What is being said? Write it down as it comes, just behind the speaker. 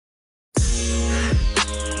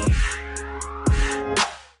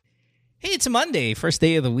it's Monday, first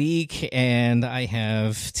day of the week, and I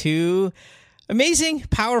have two amazing,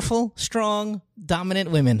 powerful, strong, dominant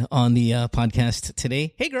women on the podcast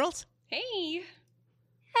today. Hey, girls. Hey.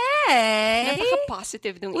 Hey.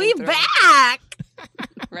 Napaka-positive nung We intro. back.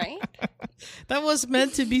 Right? That was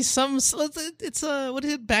meant to be it's a, what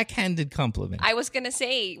is it, backhanded compliment. I was gonna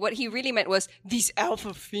say, what he really meant was, these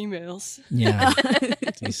alpha females. Yeah.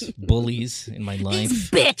 These bullies in my life.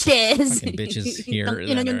 These bitches. Fucking bitches here.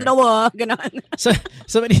 Tangina yung that dalawa. Ganon. So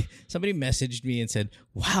somebody messaged me and said,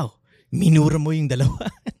 "Wow, minura mo yung dalawa."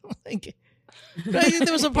 Like, right?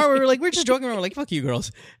 There was a part where we were like, we're just joking around, we're like, "Fuck you,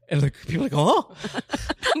 girls," and like people are like, "Oh,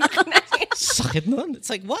 sakit nun." It's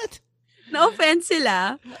like, what? No offense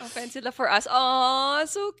sila. Offense sila for us. Oh,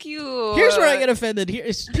 so cute. Here's where I get offended.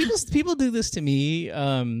 People do this to me.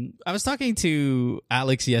 I was talking to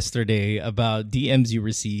Alex yesterday about DMs you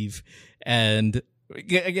receive, and I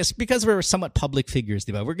guess because we're somewhat public figures,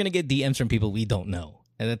 diba, we're gonna get DMs from people we don't know,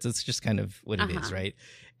 and that's just kind of what it is, right?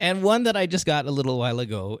 And one that I just got a little while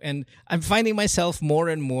ago, and I'm finding myself more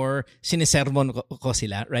and more sinisermon ko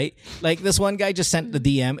sila, right? Like this one guy just sent the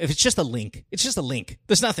DM. If it's just a link, it's just a link.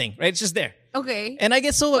 There's nothing, right? It's just there. Okay. And I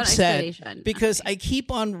get so One upset explanation. because I keep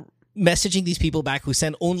on messaging these people back who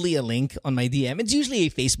send only a link on my DM. It's usually a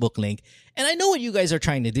Facebook link. And I know what you guys are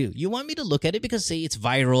trying to do. You want me to look at it because, say, it's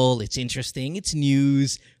viral, it's interesting, it's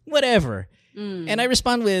news, whatever. And I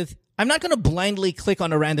respond with, I'm not going to blindly click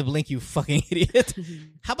on a random link, you fucking idiot.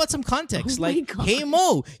 How about some context? Oh my Like, God. hey,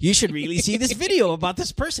 Mo, you should really see this video about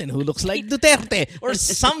this person who looks like Duterte or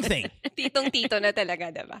something. Titong-tito na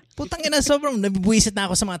talaga, diba? Putang ina, sobrang nabibuisit na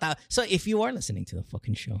ako sa mga tao. So if you are listening to the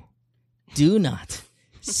fucking show, do not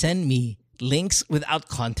send me links without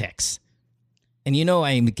context. And you know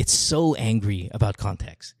I get so angry about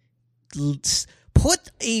context. Put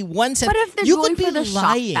a one sentence. What if they're you going could for be the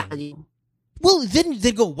lying. shock value? Well, then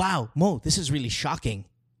they go, wow, Mo, this is really shocking.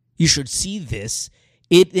 You should see this.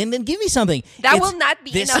 And then give me something. That will not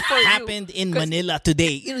be this enough for you. happened in Manila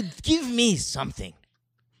today. Give me something.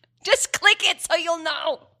 Just click it so you'll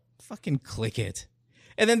know. Fucking click it.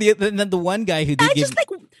 And then the one guy who did I give just like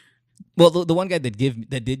well the one guy that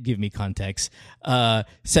did give me context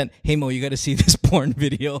sent, hey Mo, you got to see this porn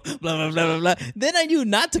video, blah blah blah blah blah. Then I knew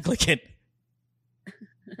not to click it.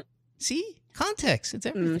 See, context. It's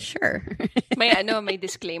everything. sure. May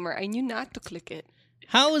disclaimer. I knew not to click it.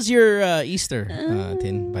 How was your Easter,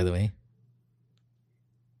 Tin? By the way,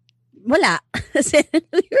 Wala.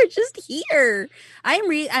 We were just here.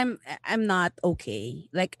 I'm not okay.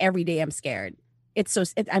 Like every day I'm scared.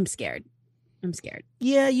 I'm scared. I'm scared.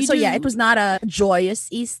 yeah, you. So do. yeah, it was not a joyous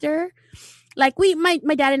Easter. Like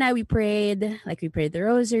my dad and I, we prayed the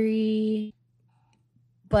rosary,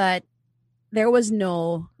 but there was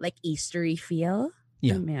no like Eastery feel.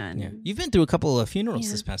 Yeah, Oh, man. yeah. You've been through a couple of funerals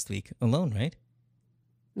Yeah. this past week alone, right?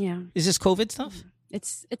 Yeah. Is this COVID stuff?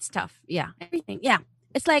 It's tough. Yeah. Everything. Yeah.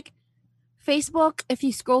 It's like Facebook, if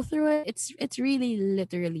you scroll through it, it's really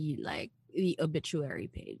literally like the obituary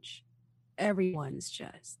page. Everyone's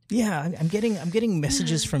just Yeah, I'm getting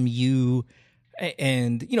messages from you,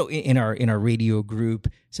 and you know, in our radio group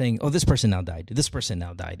saying, "Oh, this person now died. This person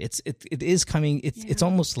now died." It is coming. It's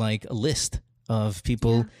almost like a list of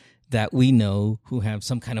people that we know who have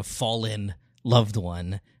some kind of fallen loved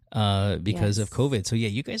one because of Yes. COVID. So yeah,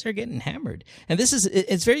 you guys are getting hammered, and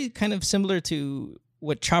it's very kind of similar to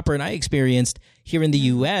what Chopper and I experienced here in the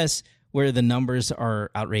U.S., where the numbers are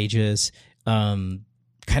outrageous.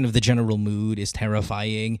 Kind of the general mood is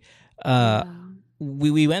terrifying.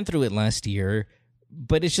 We went through it last year,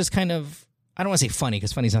 but it's just kind of, I don't want to say funny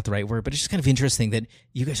because funny is not the right word, but it's just kind of interesting that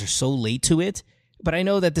you guys are so late to it. But I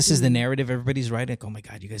know that this is the narrative everybody's writing. Like, oh my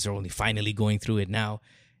God, you guys are only finally going through it now.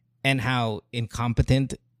 And how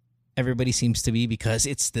incompetent everybody seems to be because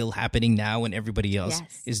it's still happening now and everybody else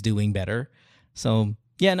Yes. is doing better. So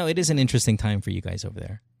yeah, no, it is an interesting time for you guys over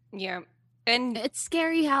there. Yeah. And it's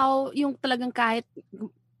scary how yung talagang kahit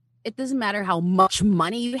it doesn't matter how much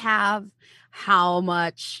money you have, how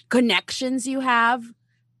much connections you have.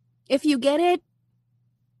 If you get it,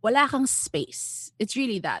 wala kang space. It's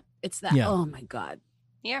really that. It's that. Yeah. Oh my God.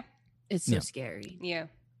 yeah. It's so Yeah. scary. Yeah.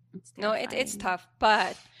 It's No, it's terrifying. tough,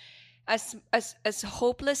 but as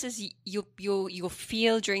hopeless as you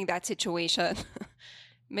feel during that situation,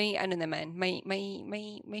 may ano naman,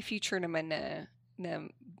 may future naman na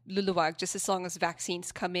luluwag just as long as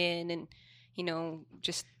vaccines come in and you know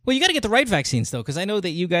just Well, you got to get the right vaccines though, because I know that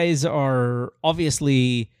you guys are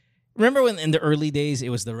obviously. Remember when in the early days it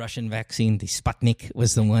was the Russian vaccine, the Sputnik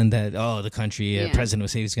was the one that the country Yeah. president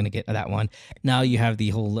was saying he's going to get that one. Now you have the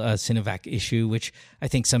whole Sinovac issue, which I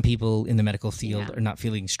think some people in the medical field Yeah. are not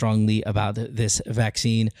feeling strongly about this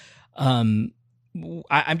vaccine. I'm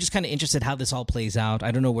just kind of interested how this all plays out.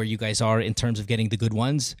 I don't know where you guys are in terms of getting the good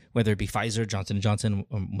ones, whether it be Pfizer, Johnson & Johnson,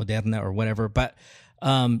 or Moderna, or whatever. But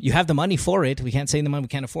you have the money for it. We can't say the money we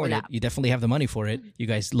can't afford it. You definitely have the money for it. You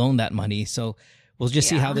guys loan that money. So we'll just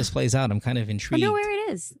see how this plays out. I'm kind of intrigued. I wonder where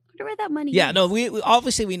it is. I wonder where that money is. Yeah, no, we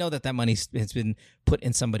obviously we know that money has been put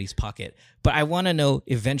in somebody's pocket. But I want to know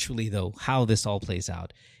eventually, though, how this all plays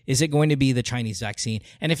out. Is it going to be the Chinese vaccine?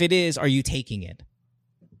 And if it is, are you taking it?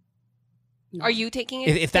 Are you taking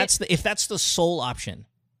it? If that's the sole option,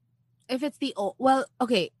 If it's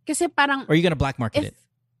okay, kasi parang or are you gonna black market it?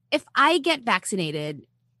 if I get vaccinated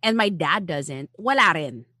and my dad doesn't, wala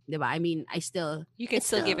rin, diba? I mean, you can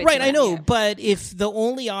still give it. Right, to I them, know, yeah. but if the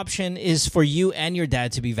only option is for you and your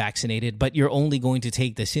dad to be vaccinated, but you're only going to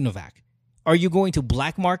take the Sinovac, are you going to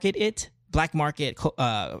black market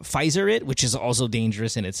Pfizer it, which is also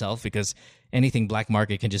dangerous in itself because anything black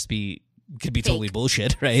market could be totally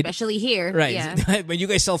bullshit, right? especially here. Right. Yeah. But you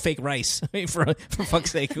guys sell fake rice, for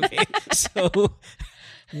fuck's sake. Okay. So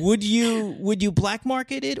would you black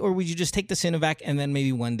market it, or would you just take the Sinovac and then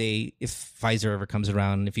maybe one day, if Pfizer ever comes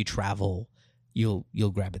around, if you travel, you'll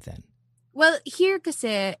grab it then? Well, here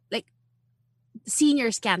kasi, like,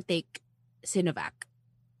 seniors can't take Sinovac.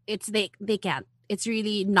 They can't. It's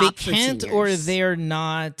really not They can't, for seniors. or they're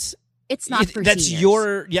not. It's not for That's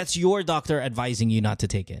seniors. that's your doctor advising you not to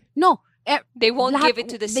take it. No. They won't give it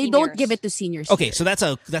to the They seniors. don't give it to seniors. Okay, here. so that's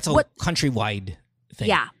a What- countrywide thing.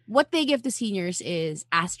 Yeah. What they give to seniors is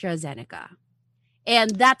AstraZeneca.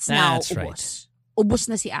 And that's now That's right. ubos. Ubos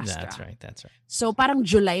na si Astra. That's right. So parang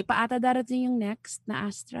July pa ata darating yung next na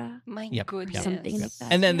Astra. My Yep, goodness. yep. Something like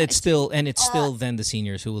that. And then Yeah, it's still then the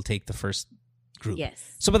seniors who will take the first group.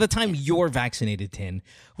 Yes. So by the time you're vaccinated, Tin,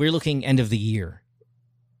 we're looking end of the year.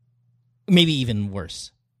 Maybe even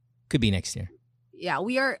worse. Could be next year. Yeah,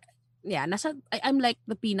 we are. Yeah, I'm like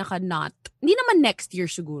the pinaka not. Hindi naman next year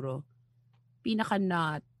siguro. Pinaka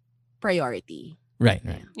not priority. Right.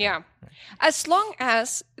 Yeah. As long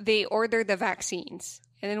as they order the vaccines,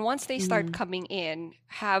 and then once they start coming in,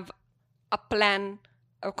 have a plan,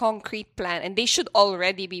 a concrete plan, and they should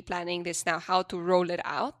already be planning this now, how to roll it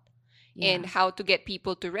out and how to get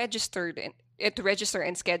people to register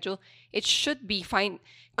and schedule. It should be fine.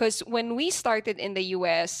 Because when we started in the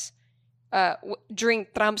US, during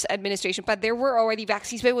Trump's administration, but there were already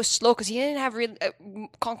vaccines, but it was slow because he didn't have real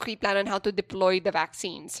concrete plan on how to deploy the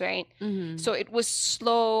vaccines, right? Mm-hmm. So it was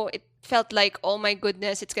slow. It felt like, oh my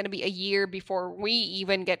goodness, it's going to be a year before we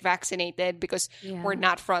even get vaccinated because we're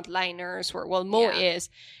not frontliners. Mo is,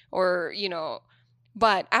 or,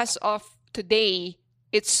 but as of today,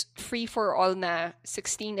 it's free for all na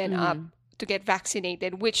 16 and up to get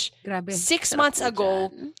vaccinated, which Grabe. 6 months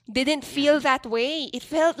ago didn't feel that way. It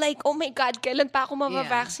felt like, oh my God, kailan pa ako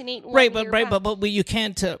mavavaccinate? Right, but you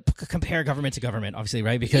can't compare government to government, obviously,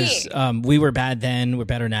 right? Because we were bad then, we're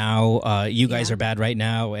better now. You guys are bad right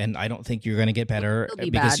now, and I don't think you're going to get better It'll be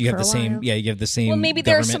because bad you have for the a same. while. Yeah, you have the same. Well, maybe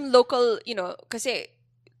there are government. some local, kasi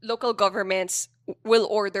local governments will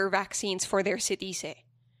order vaccines for their cities,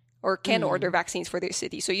 or can order vaccines for their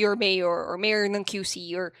city. So your mayor or mayor ng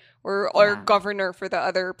QC or governor for the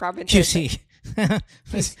other provinces. QC.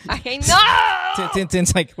 I know!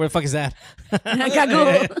 Tin's like, where the fuck is that?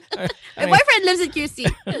 Gago. My boyfriend lives in QC.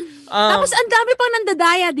 Tapos ang dami pang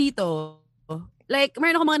nandadaya dito. Like,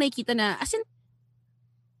 meron ako mga nakikita na, as in,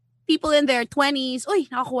 people in their 20s, uy,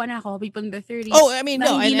 nakakuha na ako. People in their 30s. Oh, I mean, na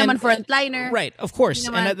no. hindi and- naman frontliner. Right, of course.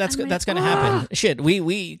 Hindi naman- And that's I'm like, that's going to happen. Shit,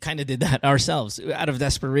 we kind of did that ourselves out of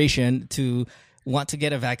desperation to want to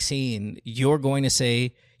get a vaccine. You're going to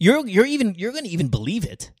say you're going to even believe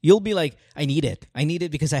it. You'll be like, I need it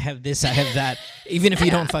because I have this, I have that. Even if you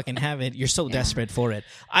don't fucking have it, you're so desperate for it.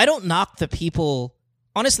 I don't knock the people.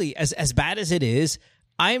 Honestly, as bad as it is,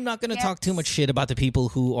 I'm not going to talk too much shit about the people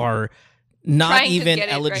who are not Trying to even get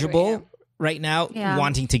it eligible right now, Yeah.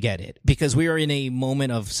 wanting to get it, because we are in a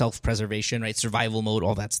moment of self-preservation, right? Survival mode,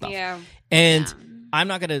 all that stuff. Yeah. And I'm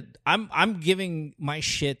not gonna. I'm giving my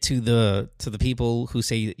shit to the people who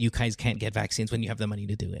say that you guys can't get vaccines when you have the money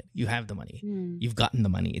to do it. You have the money. You've gotten the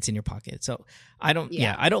money. It's in your pocket. So I don't.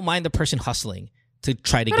 Yeah, I don't mind the person hustling to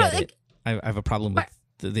try to get it. I have a problem with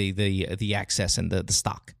the access and the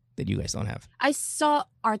stock that you guys don't have. I saw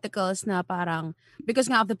articles na parang, because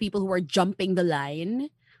nga of the people who are jumping the line,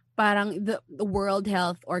 parang the World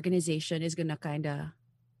Health Organization is gonna kind of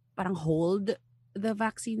parang hold the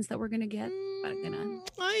vaccines that we're gonna get. Parang ganun.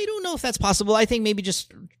 I don't know if that's possible. I think maybe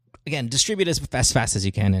just, again, distribute as fast as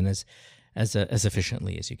you can and as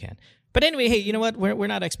efficiently as you can. But anyway, hey, you know what? We're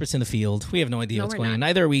not experts in the field. We have no idea No, what's we're going on. not.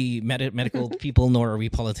 Neither are we medical people, nor are we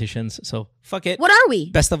politicians. So fuck it. What are we?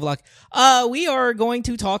 Best of luck. We are going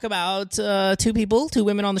to talk about two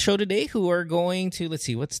women on the show today who are going to, let's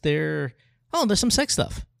see, what's their... Oh, there's some sex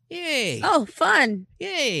stuff. Yay. Oh, fun.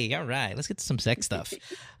 Yay. All right. Let's get to some sex stuff.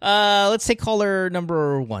 Let's take caller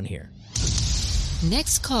number 1 here.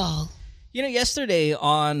 Next call. You know, yesterday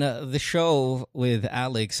on the show with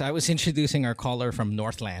Alex, I was introducing our caller from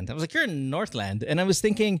Northland. I was like, "You're in Northland," and I was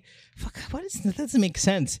thinking, "Fuck, that doesn't make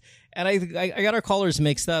sense." And I got our callers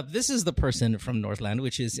mixed up. This is the person from Northland,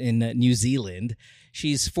 which is in New Zealand.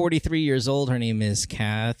 She's 43 years old. Her name is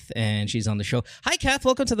Kath, and she's on the show. Hi, Kath.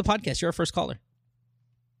 Welcome to the podcast. You're our first caller.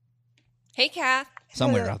 Hey, Kath.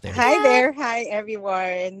 Somewhere out there. Hi there. Hi,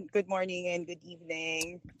 everyone. Good morning and good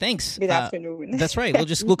evening. Thanks. Good afternoon. That's right.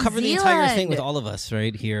 We'll cover the entire thing Zealand. with all of us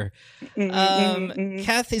right here. Mhm.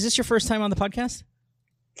 Kath, is this your first time on the podcast?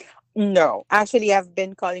 No, actually, I've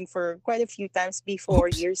been calling for quite a few times before,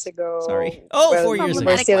 Oops. years ago. Sorry. Oh, 4 years we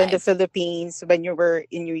ago. were still in the Problematic Philippines when you were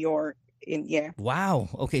in New York. Wow.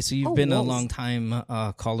 Okay, so you've Oh, been a whoa. long time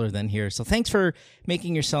caller then here. So thanks for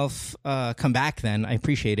making yourself come back. Then I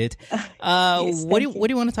appreciate it. Yes, What do thank you. What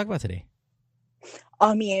do you want to talk about today?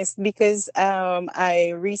 Yes, because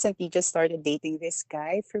I recently just started dating this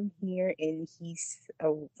guy from here, and he's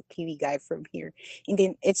a Kiwi guy from here. And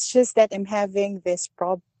then it's just that I'm having this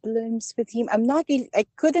problems with him. I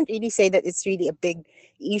couldn't really say that it's really a big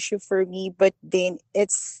issue for me, but then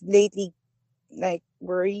it's lately like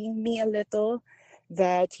worrying me a little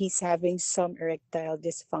that he's having some erectile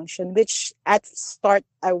dysfunction, which at start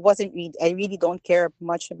I really don't care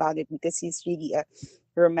much about it because he's really a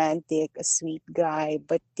romantic, a sweet guy.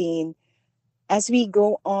 But then as we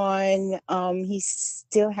go on, he's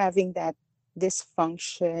still having that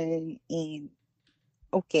dysfunction. And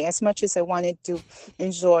okay, as much as I wanted to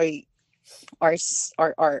enjoy our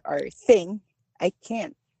thing, I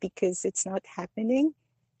can't because it's not happening.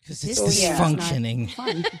 Because it's So, yeah. dysfunctioning.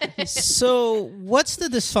 Fun. So what's the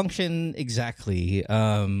dysfunction exactly?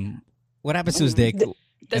 What happens to his dick The-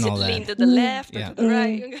 Does and it all lean that? to the left Yeah. or to the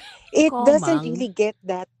right? It doesn't Komang. really get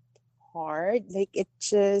that hard. Like it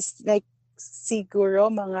just like siguro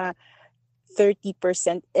mga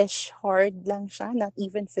 30%-ish hard lang siya, not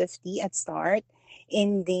even 50 at start.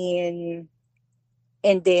 And then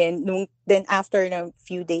after a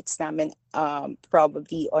few dates namin,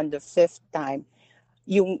 probably on the 5th time,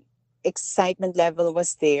 yung excitement level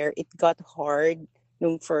was there. It got hard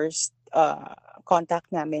nung first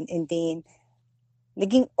contact namin, and then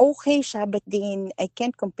naging okay siya, but then I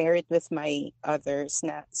can't compare it with my others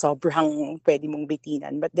na sobrang pwede mong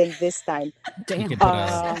bitinan. But then this time, You Damn. could put a-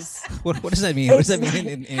 uh, what does that mean? What does that mean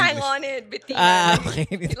in Hang English? on it, Bettina. Okay.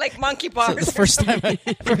 Like monkey So bars. the first time I've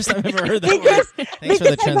ever heard that because word. Thanks for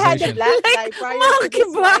the I've had the translation. black guy prior to monkey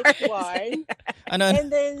this white bars. one, Ano? and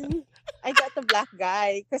then I got the black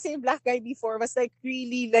guy. Kasi yung black guy before was like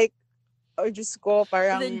really like, oh, just go,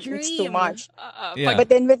 parang The it's too dream. much. Yeah. But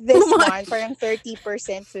then with this Too much. one, parang 30%,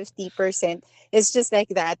 50%, it's just like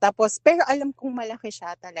that. Tapos, pero alam kong malaki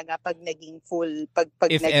siya talaga pag naging full, pag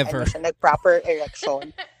If nag, ever. ano siya, nag-proper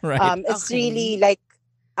erection. Right. It's Okay. really like,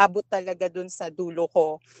 abot talaga dun sa dulo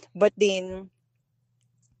ko. But then,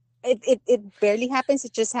 it barely happens.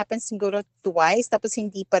 It just happens siguro twice. Tapos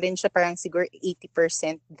hindi pa rin siya parang siguro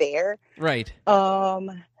 80% there. Right.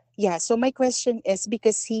 Yeah, so my question is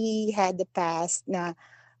because he had the past na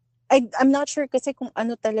I'm not sure kasi kung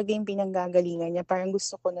ano talaga yung pinanggagalingan niya. Parang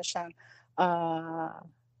gusto ko na siyang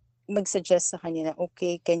mag-suggest sa kanya na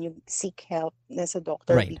okay, can you seek help na sa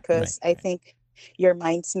doctor Right, because right, I think your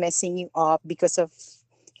mind's messing you up because of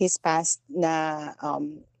his past na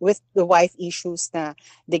with the wife issues na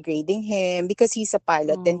degrading him because he's a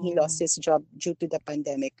pilot and he Oh. lost his job due to the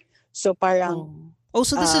pandemic. So parang Oh,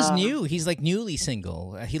 so this is Uh, new. He's like newly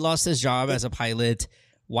single. He lost his job as a pilot.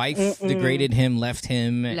 Wife Mm-mm. degraded him, left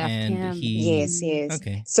him, Left and him. he. yes, yes.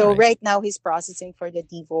 Okay. So all right. right now he's processing for the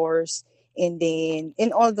divorce, and then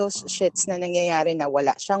in all those shits na nangyayari na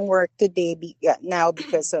wala siyang work today now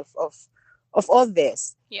because of all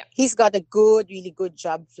this. Yeah. He's got a really good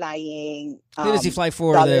job flying. Does he fly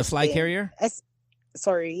for the dollars fly in. carrier?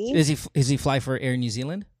 Sorry. Is he fly for Air New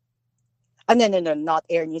Zealand? No, not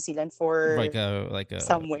Air New Zealand for Like a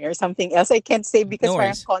somewhere, something else. I can't say because No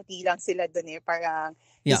parang worries. konti lang sila dun eh. Parang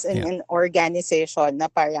Yeah, it's yeah. an organization na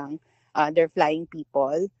parang they're flying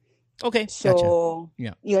people. Okay. So,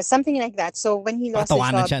 gotcha. yeah, something like that. So when he lost his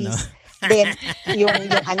Patawanan job, siya, no? then yung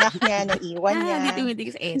anak niya, naiwan niya. Hindi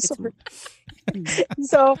ko sa edits mo.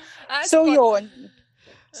 So, Ah, so spot- yun.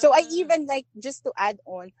 So I Ah. even like, just to add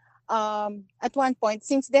on, at one point,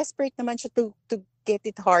 since desperate naman siya to get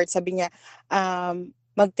it hard, sabi niya,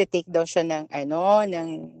 magte-take daw siya ng,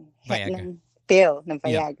 Viagra. ng pill, ng Yep.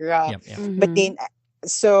 Viagra. Yep. Yep. Mhm. But then,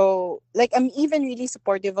 so, like, I'm even really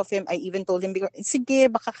supportive of him. I even told him,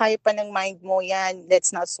 sige, baka kaya pa ng mind mo yan.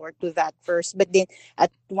 Let's not sort to that first. But then,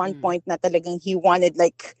 at one point na talagang he wanted,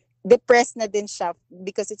 like, depressed na din siya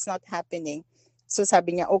because it's not happening. So,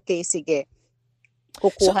 sabi niya, okay, sige.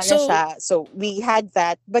 Kukuha na siya. So, we had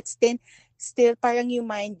that. But still, parang yung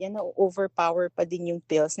mind niya na overpower pa din yung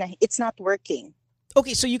pills na it's not working.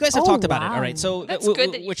 Okay, so you guys have Oh, talked about it. wow. All right. So That's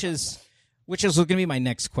good that you which is going to be my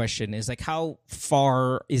next question is like how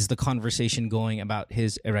far is the conversation going about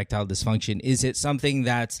his erectile dysfunction? Is it something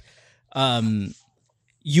that's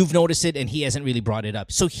you've noticed it and he hasn't really brought it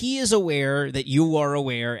up? So he is aware that you are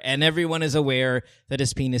aware and everyone is aware that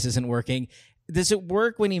his penis isn't working. Does it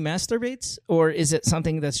work when he masturbates or is it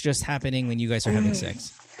something that's just happening when you guys are having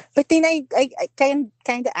sex? But then I kind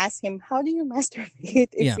of ask him, how do you masturbate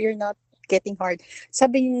if Yeah. you're not getting hard?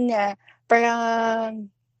 Sabi niya, parang,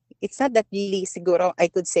 it's not that really siguro, I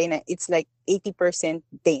could say na it's like 80%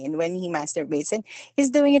 din when he masturbates. And he's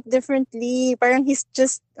doing it differently. Parang he's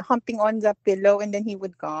just humping on the pillow and then he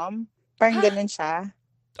would come. Parang ganun siya.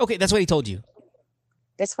 Okay, that's what he told you.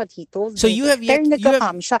 That's what he told So me. you have Pero yet you have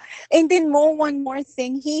nagka-come siya. And then one more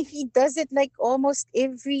thing, he does it like almost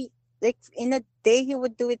every, like in a day, he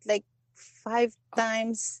would do it like 5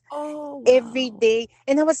 times Oh, every wow. day.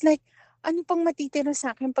 And I was like, ano pang matitira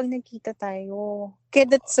sa akin pag nagkita tayo? Kaya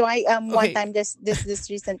that's why Okay. one time this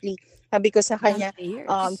recently, sabi ko sa kanya, Years.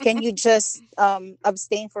 can you just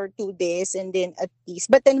abstain for 2 days and then at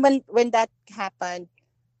least. But then when that happened,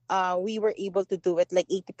 we were able to do it like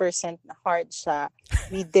 80% hard siya.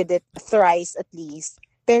 We did it thrice at least.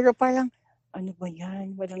 Pero parang, ano ba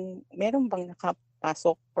yan? Meron bang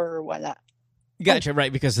nakapasok or wala? Gotcha,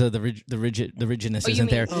 right? Because the rigidness Oh, you isn't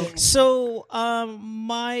there. mean- Yeah. So,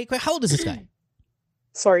 how old is this guy?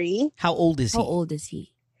 Sorry? How old is he? How old is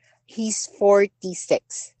he? He's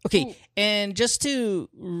 46. Okay, Ooh. and just to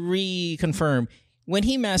reconfirm, when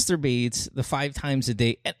he masturbates the 5 times a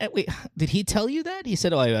day, wait, did he tell you that? He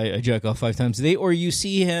said, "Oh, I jack off 5 times a day," or you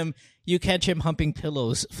catch him humping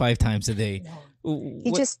pillows 5 times a day. He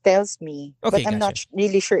What- just tells me. Okay, But I'm not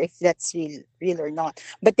really sure if that's real or not.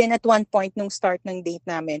 But then at one point, nung start ng date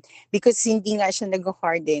namin, because hindi nga siya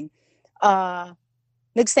nag-harden,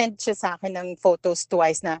 nag-send siya sa akin ng photos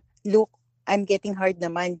twice na, look, I'm getting hard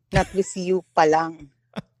naman, not with you pa lang.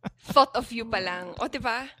 Thought of you pa lang. O,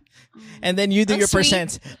 diba? And then you do Ang your sweet.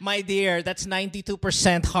 percents. My dear, that's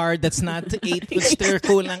 92% hard. That's not 8. Still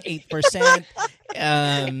kulang 8%.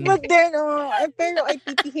 But then, pero I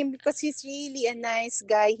pity him because he's really a nice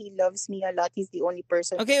guy. He loves me a lot. He's the only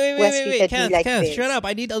person Okay, who has wait. treated me like Kath, this. shut up.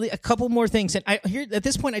 I need a couple more things. And here at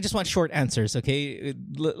this point, I just want short answers. Okay,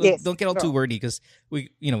 Yes, don't get all go. too wordy because we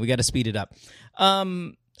got to speed it up.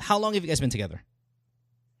 How long have you guys been together?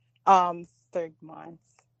 3rd month.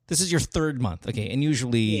 This is your 3rd month, okay? And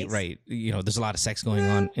usually, Yes. right? There's a lot of sex going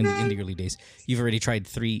on in the early days. You've already tried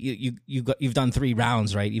 3. You've done 3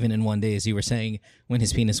 rounds, right? Even in one day, as you were saying, when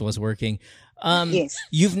his penis was working. Yes.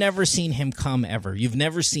 You've never seen him come ever. You've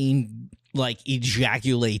never seen like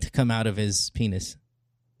ejaculate come out of his penis,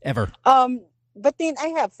 ever. But then I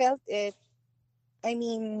have felt it. I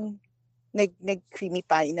mean, nag-creamy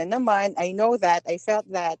pie na naman. I know that. I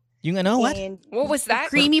felt that. You know what? And What was that?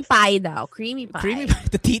 Creamy pie daw. Creamy pie. Creamy pie,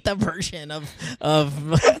 the tita version of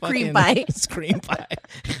Cream fucking- pie. Cream pie.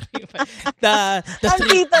 Cream pie. The ang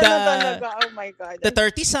three, tita na the, talaga. Oh my God. the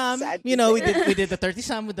 30 some, Sad to we say. did the 30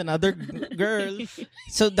 some with another girl.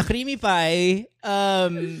 So the creamy pie,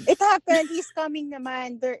 It happened. He's coming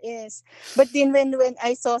naman. There is. But then when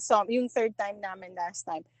I saw yung 3rd time namin last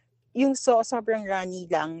time, yung sobrang runny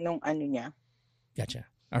lang nung ano niya. gotcha.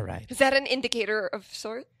 All right. Is that an indicator of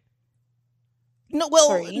sort? No, well,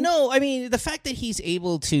 Sorry? no. I mean, the fact that he's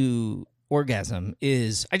able to orgasm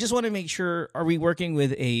is. I just want to make sure: are we working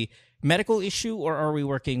with a medical issue or are we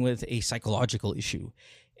working with a psychological issue?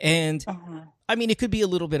 And Uh-huh. I mean, it could be a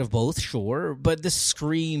little bit of both, sure, but this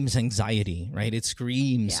screams anxiety, right? It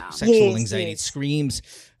screams Yeah. sexual Yes, anxiety. It yes. screams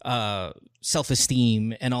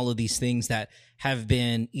self-esteem and all of these things that have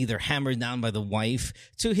been either hammered down by the wife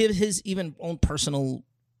to his even own personal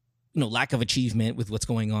lack of achievement with what's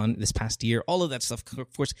going on this past year. All of that stuff,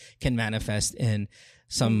 of course, can manifest in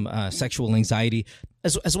some sexual anxiety,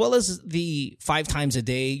 as well as the 5 times a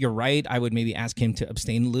day. You're right. I would maybe ask him to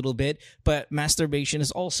abstain a little bit, but masturbation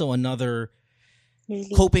is also another Really?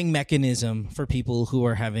 coping mechanism for people who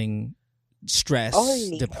are having stress, Oh,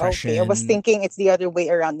 really? depression. Okay. I was thinking it's the other way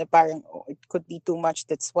around. Na parang, it could be too much.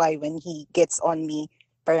 That's why when he gets on me,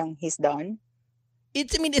 parang he's done.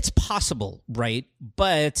 It's possible, right?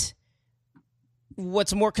 But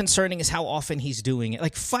what's more concerning is how often he's doing it.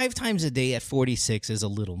 Like 5 times a day at 46 is a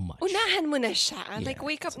little much. Unahan mo na siya. Like,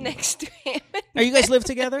 wake up next to him. Are you guys live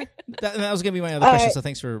together? That was going to be my other question, so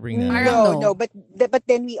thanks for bringing that up. No, but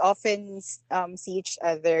then we often see each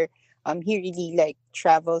other. He really like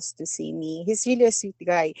travels to see me. He's really a sweet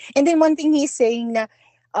guy. And then one thing he's saying na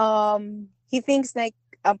he thinks like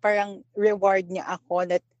parang reward niya ako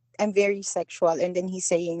that I'm very sexual, and then he's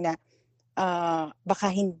saying na baka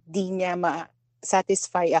hindi niya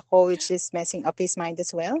ma-satisfy ako, which is messing up his mind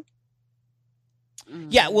as well.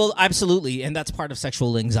 Yeah, well, absolutely, and that's part of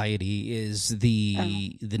sexual anxiety is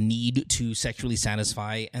the need to sexually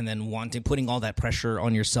satisfy, and then putting all that pressure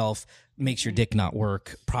on yourself makes your dick not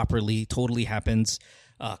work properly. Totally happens.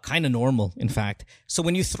 Kind of normal, in fact. So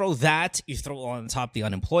when you throw that, you throw on top the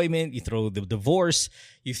unemployment, you throw the divorce,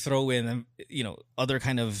 you throw in other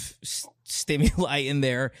kind of stimuli in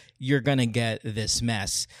there, you're gonna get this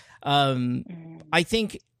mess. I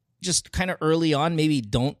think just kind of early on, maybe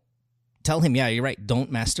don't tell him, yeah, you're right,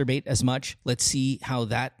 don't masturbate as much. Let's see how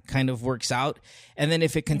that kind of works out. And then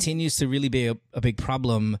if it continues to really be a big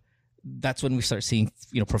problem, that's when we start seeing,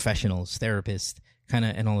 professionals, therapists, kind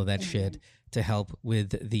of, and all of that shit to help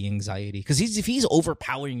with the anxiety. Because if he's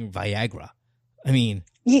overpowering Viagra, I mean,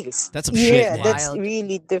 yes, that's some shit. Yeah, that's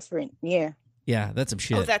really different. Yeah. Yeah, that's some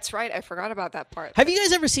shit. Oh, that's right. I forgot about that part. Have you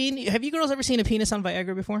girls ever seen a penis on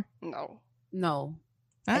Viagra before? No.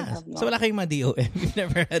 So wala kayong ma-DOM. You've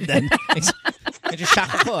never had that. Medyo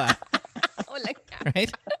shock ako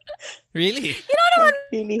Right? Really? You know naman,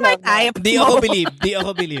 Really my have type. Di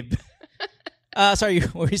ako believe. Sorry,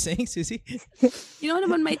 what were you saying, Susie? You know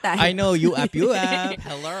naman my type. I know, you up. Hello.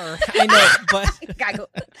 I know, but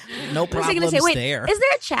no problems there. Is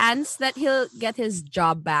there a chance that he'll get his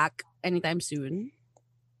job back anytime soon?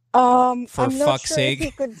 For I'm not fuck's sure sake. If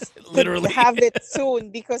he could literally have it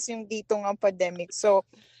soon because yung dito ng pandemic. So,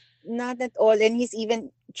 not at all. And he's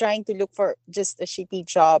even trying to look for just a shitty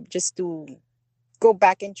job just to go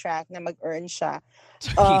back in track na mag-earn siya.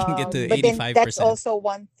 So he can get to 85%. But then that's also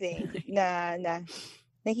one thing na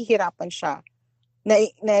nahihirapan siya.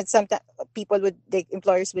 Na sometimes the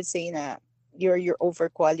employers would say na you're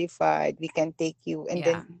overqualified, we can take you, and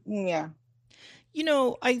then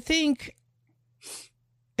I think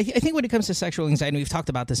when it comes to sexual anxiety, we've talked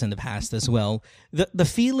about this in the past as well. The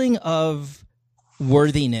feeling of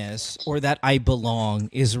worthiness or that I belong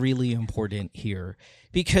is really important here,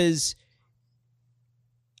 because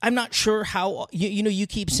I'm not sure how you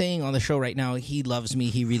keep saying on the show right now, he loves me,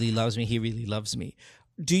 he really loves me, he really loves me.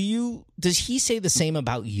 Does he say the same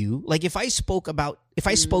about you? Like if I spoke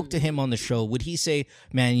to him on the show, would he say,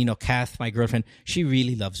 man, Kath, my girlfriend, she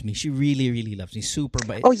really loves me. She really, really loves me. Super.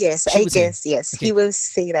 Oh yes, I guess yes. Okay. He will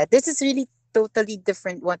say that. This is really totally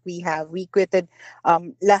different what we have. We quitted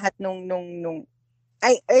lahat nung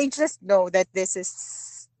I just know that this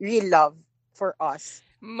is real love for us.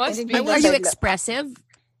 Must be. Are you expressive?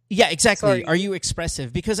 Yeah, exactly. Sorry. Are you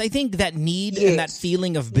expressive? Because I think that need and that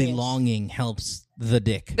feeling of belonging helps the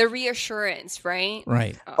dick. The reassurance, right?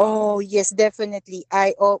 Right. Oh yes, definitely.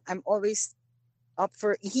 I'm always up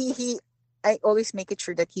for I always make it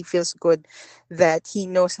sure that he feels good, that he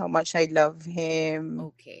knows how much I love him.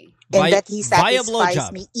 Okay. And that he via satisfies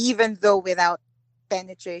blowjob. me even though without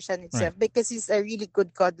penetration itself, because he's a really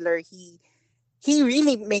good cuddler. He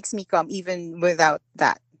really makes me come even without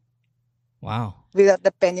that. Wow. Without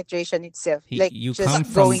the penetration itself. You just come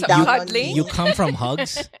from going down on cuddling? me. You come from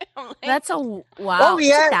hugs. That's a wow. Oh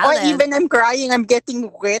yeah. It's a Or talent. even I'm crying, I'm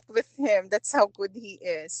getting wet with him. That's how good he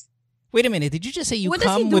is. Wait a minute. Did you just say you What does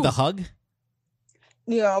he come with do? a hug?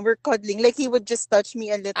 Yeah, we're cuddling. Like he would just touch me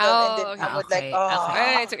a little, and then I would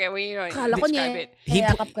okay, It's okay. We don't Kala ko describe niya, it.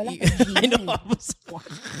 yakap ka lang. I know.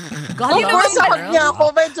 God, Of you course, know, hug niya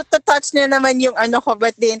ako. Medyo touch niya naman yung ano ko,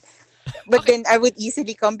 but then I would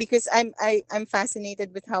easily come because I'm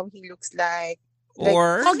fascinated with how he looks like.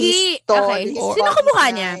 Or Pogi. he's tall, Okay. his Sino body's kamukha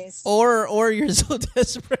niya? nice. or you're so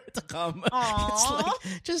desperate to come. It's Aww.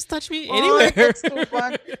 like, just touch me Oh, anywhere. that's too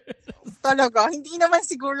bad. Talaga. Hindi naman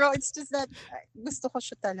siguro. It's just that gusto ko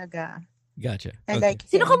siya talaga. Gotcha. I Okay. like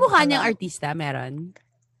Sino him. kamukha niyang artista? Meron?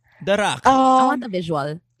 The Rock. I want a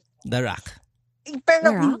visual. The Rock.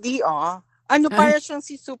 Pero Meron? hindi Ano para siyang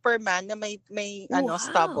si Superman na may Wow.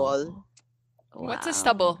 stubble. What's a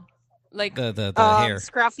stubble? Like, The hair.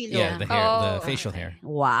 Scruffy look. Yeah, the hair, Oh, the facial hair.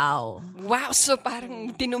 Wow. wow, so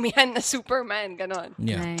parang dinumihan na Superman, ganon.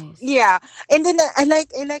 Yeah. Nice. Yeah, and then I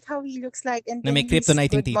like how he looks like, and Na may then his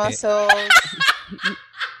kryptonite yung good titi. muscles.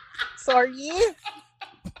 Sorry.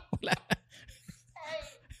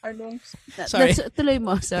 Anong, Sorry. Tuloy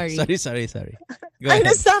mo, sorry. Sorry. Go ano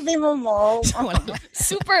ahead. sabi mo, Mo?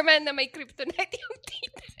 Superman na may kryptonite yung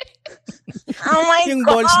tita. Oh my Yung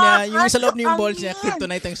God! balls niya, yung sa loob niya yung Ano balls niya, yan?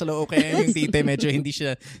 kryptonite ang sa loob. Kaya yung tite medyo hindi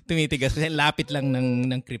siya tumitigas kasi lapit lang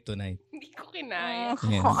ng kryptonite. Hindi ko kinaya.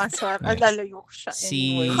 Yeah. Asar. Alalayo ko siya.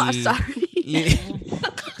 Si Sorry.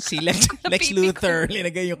 si Lex Luthor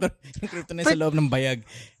linagay yung kryptonite sa loob ng bayag.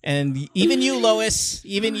 And even you, Lois,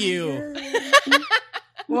 even you.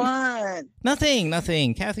 What? Nothing.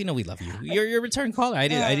 Kathy, no, we love you. You're your return caller. I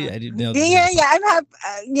didn't know. Yeah. I'm happy.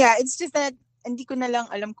 Yeah, it's just that hindi ko na lang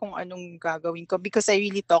alam kung anong gagawin ko because I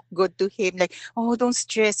really talk good to him. Like, oh, don't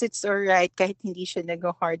stress. It's alright. Kahit hindi siya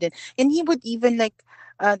nag-harden. And he would even like,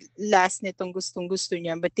 last nitong gustong-gusto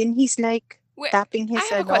niya. But then he's like, Wait, tapping his,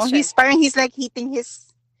 I have a question. he's like hitting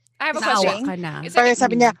his, I have a Naawa question. ka na. Is parang it,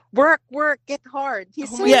 sabi niya, work, get hard.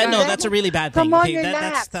 He's Oh my Yeah, God. no, that's a really bad thing. Come on, Okay,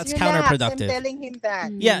 relax. that's relax. counterproductive. I'm telling him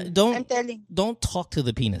that. Yeah, I'm telling. don't talk to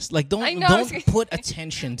the penis. Like I know, I was don't gonna put say.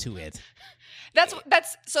 attention to it. that's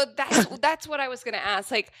what I was gonna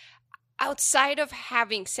ask. Like, outside of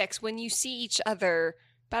having sex, when you see each other,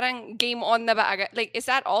 parang game on na ba agad? Like, is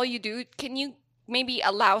that all you do? Can you maybe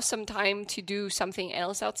allow some time to do something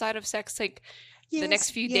else outside of sex, like the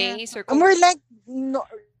next few days or? We're like no,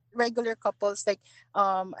 regular couples. Like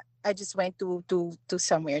I just went to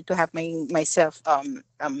somewhere to have myself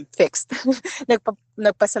fixed.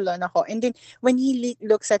 Nagpasalon ako, and then when he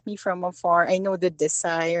looks at me from afar, I know the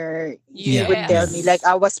desire. He Yeah. would tell me like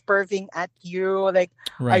I was perving at you. Like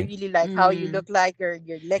I Right. really like how you look like your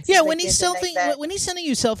legs. Yeah, is when like he's this and like selfie, that. when he's sending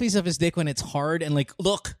you selfies of his dick when it's hard and like,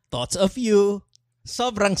 look, thoughts of you.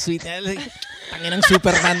 Sobrang sweet. Like, tanginang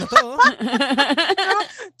Superman na to.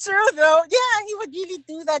 True though. Yeah, he would really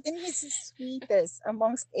do that, and he's the sweetest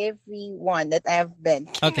amongst everyone that I have been.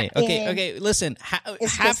 Okay. Listen,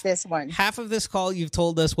 It's half just this one. half of this call, you've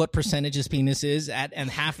told us what percentage his penis is at,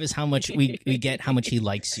 and half is how much we get, how much he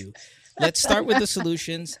likes you. Let's start with the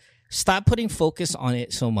solutions. Stop putting focus on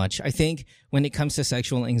it so much. I think when it comes to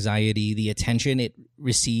sexual anxiety, the attention it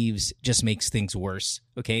receives just makes things worse.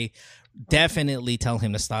 Okay? Definitely tell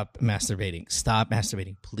him to stop masturbating. Stop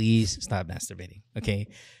masturbating. Please stop masturbating. Okay?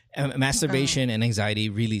 Masturbation and anxiety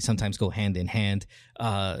really sometimes go hand in hand.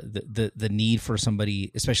 The need for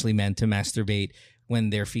somebody, especially men, to masturbate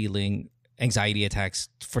when they're feeling anxiety attacks,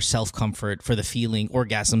 for self-comfort, for the feeling.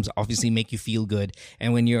 Orgasms obviously make you feel good,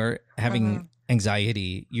 and when you're having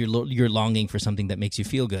anxiety, you're longing for something that makes you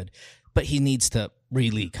feel good. But he needs to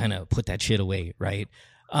really kind of put that shit away, right?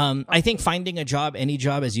 I think finding a job, any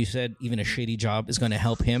job, as you said, even a shitty job, is going to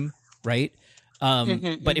help him, right?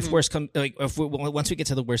 But if once we get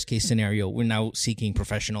to the worst case scenario, we're now seeking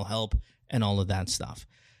professional help and all of that stuff.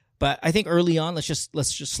 But I think early on, let's just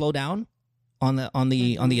slow down on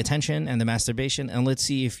the attention and the masturbation, and let's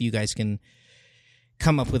see if you guys can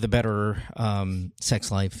come up with a better sex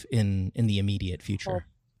life in the immediate future.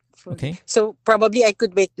 Okay. So probably I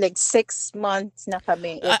could wait like 6 months na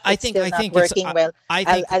kami. If I it's think still I not think working it's, well. I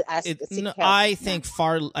think I'll ask it, to seek no, help.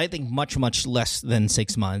 I think much less than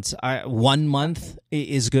 6 months. 1 month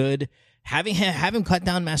is good. Have him cut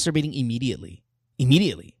down masturbating immediately.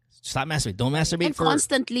 Stop masturbating. Don't masturbate And for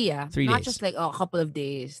constantly, 3 not days. just like a couple of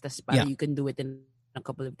days. That's Yeah. you can do it in a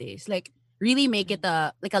couple of days. Like really make it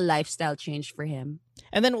a lifestyle change for him.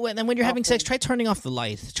 And then when you're having sex, try turning off the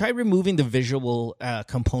lights. Try removing the visual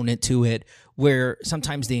component to it, where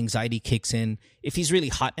sometimes the anxiety kicks in. If he's really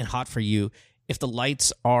hot for you, if the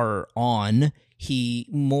lights are on, he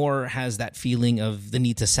more has that feeling of the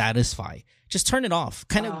need to satisfy. Just turn it off.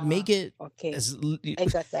 Kind of make it Okay. as I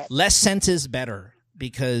got that. less sense is better,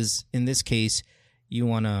 because in this case, you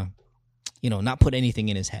want to, not put anything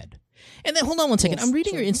in his head. And then hold on one second. Yes, I'm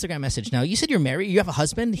reading true. your Instagram message now. You said you're married. You have a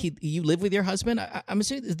husband. You live with your husband. I'm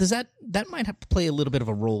assuming does that might have to play a little bit of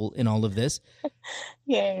a role in all of this.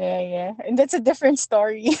 Yeah. And that's a different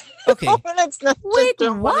story. Okay. Let's not Wait, just jump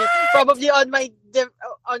on it. what? Probably on my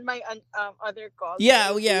other call. Yeah.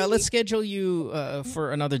 Let's schedule you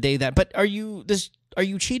for another day. But are you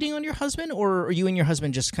cheating on your husband, or are you and your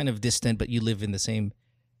husband just kind of distant, but you live in the same?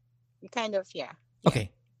 Kind of, yeah. Okay.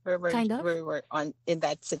 Kind of? We're on in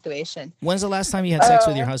that situation. When's the last time you had sex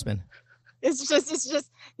with your husband? It's just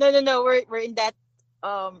no. We're in that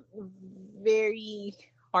very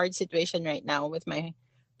hard situation right now with my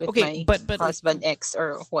Okay, but husband ex,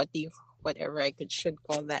 or whatever I should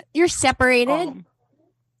call that. You're separated?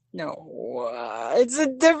 No, it's a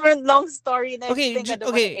different long story. And I think I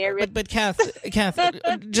don't wanna air it. but Kath,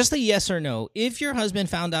 just a yes or no. If your husband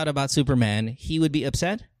found out about Superman, he would be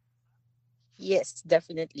upset. Yes,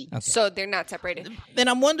 definitely. Okay. So they're not separated. Then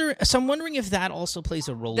I'm wondering if that also plays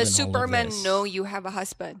a role in Does all of Superman this. know you have a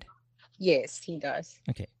husband? Yes, he does.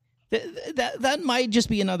 Okay. That might just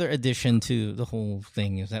be another addition to the whole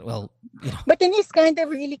thing. Is that But then he's kind of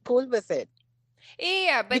really cool with it.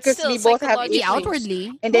 Yeah, but Because still, we both have Maybe psychologically, issues.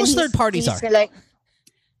 outwardly. And then Most third parties he's are. like,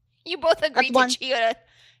 you both agree At one- to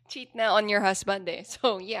cheat now on your husband.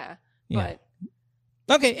 So yeah, Yeah. but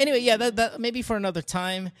Okay. Anyway, yeah, that maybe for another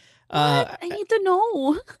time. What? I need to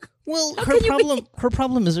know. Well, How her can you her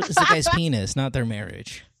problem is the guy's penis, not their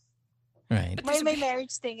marriage. Right. my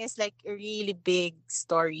marriage thing is like a really big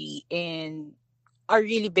story and a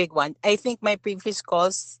really big one. I think my previous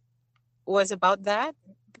calls was about that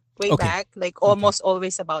way Okay. back, like almost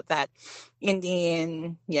always about that. And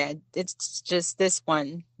then, yeah, it's just this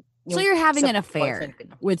one. So Yung you're having sa an affair boyfriend ko.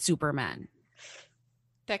 with Superman.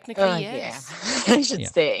 technically, Yeah, yes. I should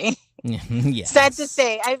Yeah. say. Yes. Sad to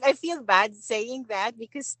say. I feel bad saying that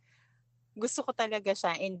because gusto ko talaga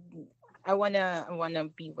siya and I wanna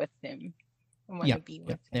be with him. I wanna be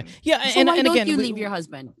with Yeah. him. Yeah. So And, why and don't again, you leave your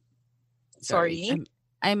husband? Sorry?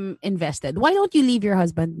 I'm invested. Why don't you leave your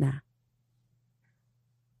husband na?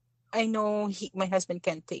 I know my husband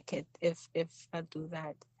can't take it if I do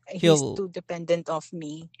that. He's He'll- too dependent of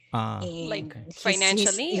me. And Like, he's-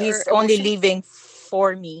 financially he's or only emotionally? living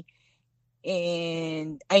for me.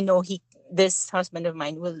 And I know this husband of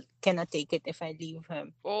mine cannot take it if I leave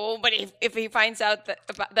him. Oh, but if he finds out that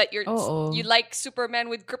Uh-oh. you like Superman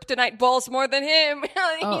with kryptonite balls more than him, he's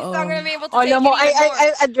Uh-oh. not gonna be able to take Alam it mo, even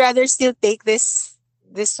more. I'd rather still take this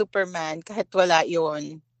Superman kahit wala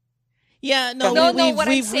yon. Yeah, no, No, we've, what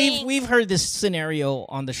I'm we've, saying- we've heard this scenario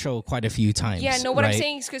on the show quite a few times. Yeah, no, what I'm right?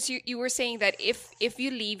 saying is because you were saying that if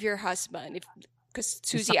you leave your husband, because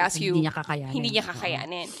Susie asked Hindi you, niya kakayanin. hindi niya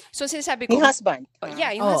kakayanin. So sinasabi Yung ko, husband.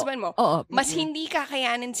 yeah, yung Oo. husband mo. Oo. Mas hindi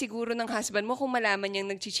kakayanin siguro ng husband mo kung malaman niyang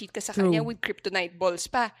nag-cheat ka sa kanya True. with kryptonite balls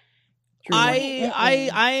pa.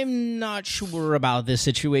 I'm not sure about this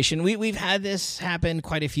situation. We've had this happen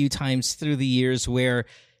quite a few times through the years where,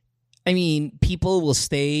 I mean, people will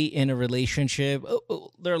stay in a relationship.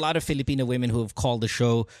 There are a lot of Filipino women who have called the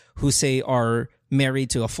show who say are married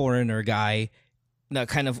to a foreigner guy,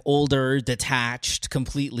 kind of older, detached,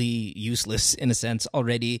 completely useless in a sense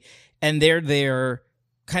already, and they're there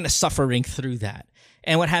kind of suffering through that.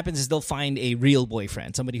 And what happens is they'll find a real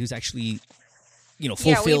boyfriend, somebody who's actually,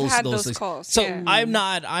 fulfills Yeah, we've had those. those calls. So yeah. I'm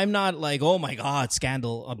not like, oh my god,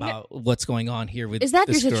 scandal about what's going on here with Is that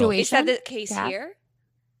your this girl. situation? Is that the case Kat? here?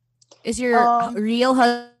 Is your Um, real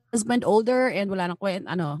husband older and wala nang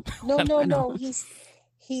ano? No.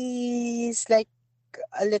 He's like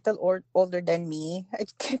a little older than me. I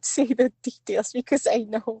can't say the details because I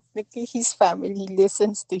know like his family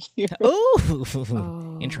listens to you.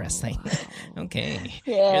 Oh, interesting. Okay.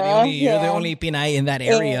 Yeah, You're the only Pinay in that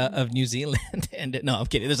area of New Zealand. And no, I'm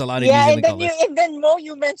kidding. There's a lot of New Yeah, Zealand and then callers. and then Mo,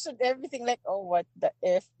 you mentioned everything like, oh, what the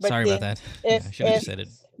if? But Sorry then, about that. if- Yeah, I should have if- just said it.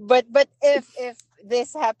 But if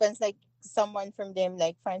this happens, like someone from them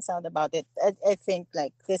like finds out about it, I think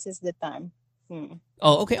like this is the time.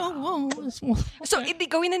 Oh, okay. Oh, well. So, hindi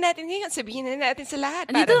gawin na natin ngayon. Sabihin na natin sa lahat.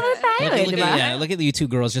 Andito para naman na- tayo eh, di ba? Look at you two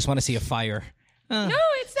girls just want to see a fire. No,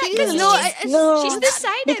 it's not. Because Because no, she's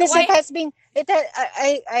decided. Because Why? it has been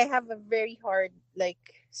I have a very hard like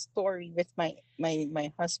story with my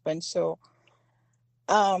husband, so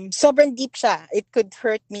sobrang deep siya. It could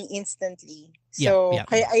hurt me instantly. So Yeah.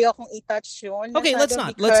 kaya ayokong i-touch yun. Okay, let's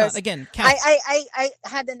not. because Again, Kath, I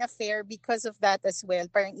had an affair because of that as well.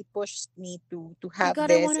 Parang it pushed me to have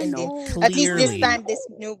gotta this, wanna and then know. at least this Clearly. time this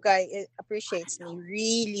new guy appreciates me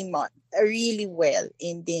really well,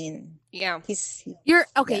 and then Yeah.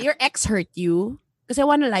 Your ex hurt you because I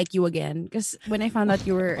want to like you again. Because when I found out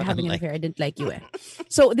you were Wanna having an like- affair, I didn't like you.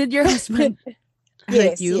 So did your husband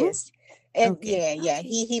hurt you? Yes. And Okay. yeah,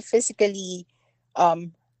 he physically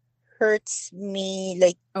hurts me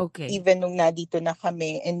like Okay. even nung nadito na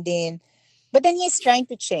kami, and then but then he's trying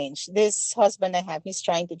to change. This husband I have, he's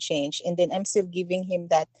trying to change, and then I'm still giving him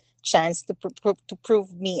that chance to prove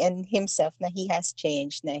me and himself na he has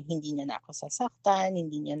changed, na hindi niya na ako sasaktan,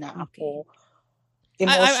 hindi niya na ako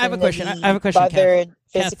I have a question. I have a question, Kath. bothered,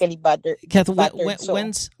 physically bothered. Kath, battered, so-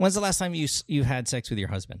 when's the last time you had sex with your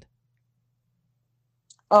husband?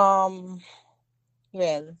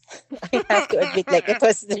 Well, I have to admit, like it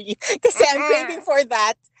was kasi I'm craving for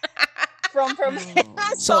that from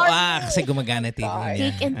So, Sorry. kasi gumagana TV Sorry.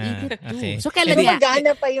 niya. Take and eat it too. Okay. So kailan Hindi- nga?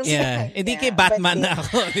 Gumagana pa yung Yeah. sa Hindi kanya, kay Batman but na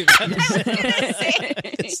ako. di ba?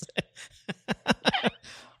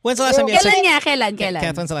 When's the last time you had sex? Kailan nga? Kailan?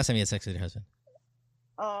 Kath, when's the last time you had sex with your husband?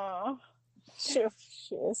 Uh,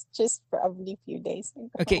 issues. Just probably a few days ago.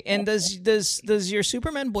 Okay, and does your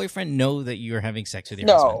Superman boyfriend know that you're having sex with your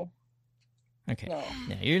husband? No. Okay. No.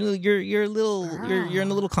 Yeah, you're a little you're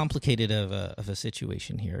in a little complicated of a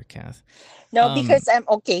situation here, Kath. No, because I'm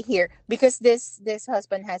okay here. Because this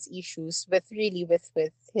husband has issues with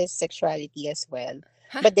his sexuality as well.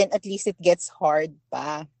 Huh? But then at least it gets hard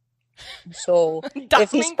pa. So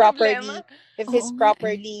if he's Daming properly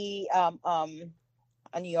problema.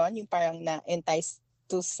 ano yun, yung parang na enticed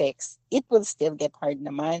to sex, it will still get hard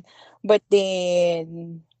naman. But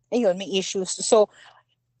then ayun, may issues.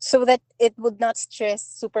 So that it would not stress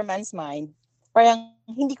Superman's mind, parang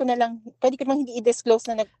pwede ko namang hindi i-disclose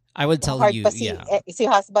na I would tell hard you, pa si, yeah. si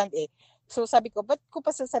husband eh. So sabi ko, ba't ko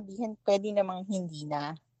pa sasabihin, pwede namang hindi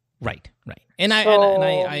na. Right. And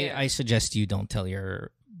I suggest you don't tell your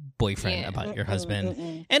boyfriend about your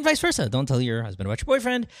husband, and vice versa. Don't tell your husband about your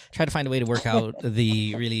boyfriend. Try to find a way to work out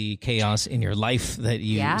the really chaos in your life that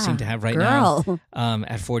you seem to have right now.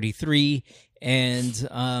 At 43. And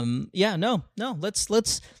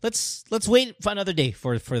let's wait for another day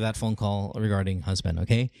for that phone call regarding husband.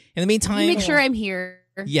 Okay. In the meantime, Make sure I'm here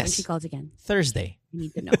Yes. when she calls again. Thursday. I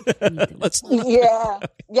need to know. Let's. Yeah.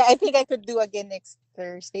 I think I could do again next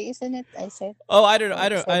Thursday, isn't it? I said. Oh, I don't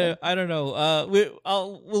know.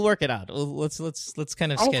 We'll work it out. Let's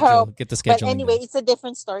kind of I schedule. hope. Get the schedule. But anyway, it's a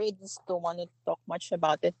different story. I just don't want to talk much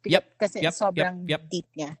about it. Kasi sobrang deep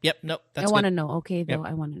niya. Yep. No, I that's want to good. know. Okay, though.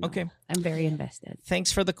 Yep. I want to know. Okay. I'm very invested.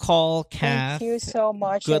 Thanks for the call, Kath. Thank you so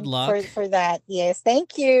much. Good and luck. for that. Yes,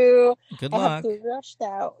 thank you. Good I luck. have to rush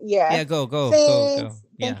now. Yeah. Yeah, go. Thanks.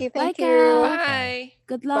 Yeah. Thank Bye, you. Kat. Bye.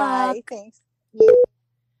 Good luck. Bye. Thanks.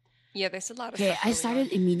 Yeah, there's a lot of Okay, stuff I going started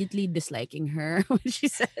on. immediately disliking her when she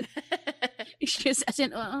said, as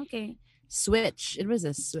in, oh, okay, switch. It was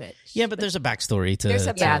a switch. Yeah, but there's a backstory to, There's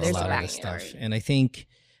a to backstory. lot of this stuff, and I think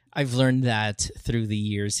I've learned that through the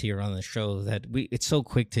years here on the show that it's so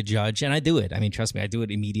quick to judge, and I do it. I mean, trust me, I do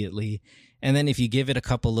it immediately. And then if you give it a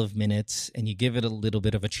couple of minutes and you give it a little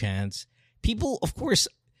bit of a chance, people, of course,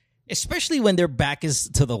 especially when their back is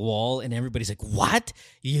to the wall and everybody's like, "What?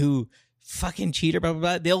 You fucking cheater!" Blah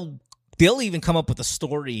blah blah. They'll even come up with a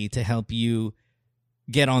story to help you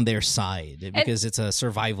get on their side because it's a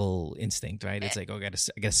survival instinct, right? It's like, oh, I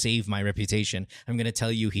gotta save my reputation. I'm gonna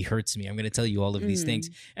tell you he hurts me. I'm gonna tell you all of these things,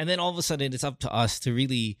 and then all of a sudden it's up to us to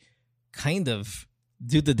really kind of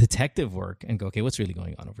do the detective work and go, okay, what's really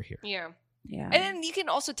going on over here? Yeah. Yeah. And then you can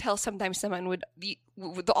also tell sometimes naman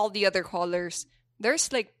with all the other callers,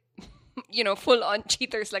 there's like, full on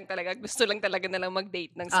cheaters lang talaga. Gusto lang talaga nilang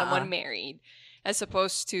mag-date ng someone married. As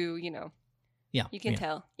opposed to, Yeah, you can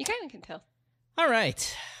tell. You kind of can tell. All right,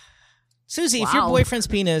 Susie, if your Wow. boyfriend's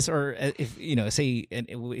penis, or if say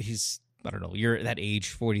he's, I don't know, you're that age,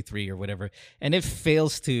 43 or whatever, and it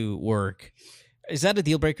fails to work, is that a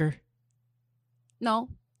deal breaker? No.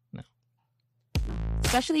 No.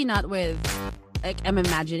 Especially not with, like, I'm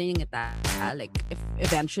imagining it that, like, if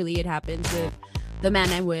eventually it happens with the man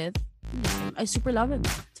I'm with, I super love him.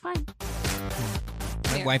 It's fine.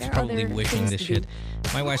 My wife's there are probably other wishing things this to shit. do.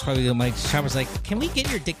 My wife's probably like, Chopper's like, can we get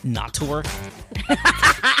your dick not to work?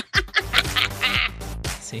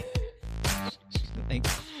 See? Like,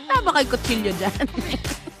 Baka kutsilyo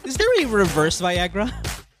dyan. is there a reverse Viagra?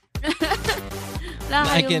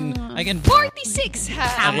 I can 46 I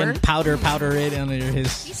Hammer. can powder it under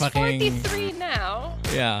his He's fucking 43 now.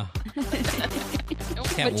 yeah. Ewan ko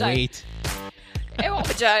Can't ba dyan? wait. Ewan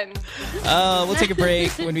ko dyan. We'll take a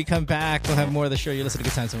break. When we come back, we'll have more of the show. You're listening to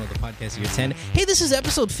Good Times on the podcast year 10. Hey, this is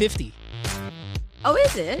episode 50. Oh,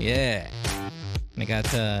 is it? Yeah. And I got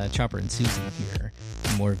Chopper and Susie here.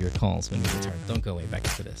 More of your calls when we return. Don't go away. Back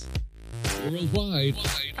after this. Worldwide,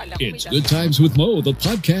 Kala ko may it's dami. Good Times with Mo, the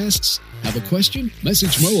podcasts. Have a question?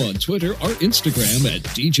 Message Mo on Twitter or Instagram at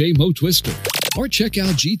DJ Mo Twister. Or check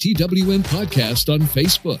out GTWN Podcast on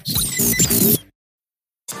Facebook.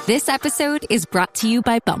 This episode is brought to you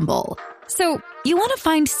by Bumble. So, you want to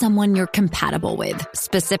find someone you're compatible with,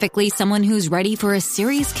 specifically someone who's ready for a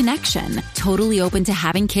serious connection, totally open to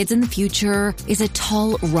having kids in the future, is a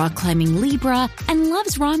tall, rock-climbing Libra, and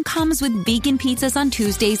loves rom-coms with vegan pizzas on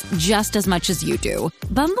Tuesdays just as much as you do.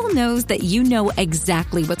 Bumble knows that you know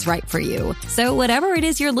exactly what's right for you. So whatever it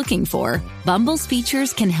is you're looking for, Bumble's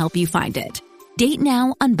features can help you find it. Date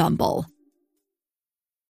now on Bumble.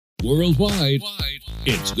 Worldwide,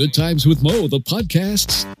 it's Good Times with Mo, the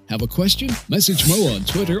podcasts. Have a question? Message Mo on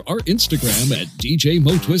Twitter or Instagram at DJ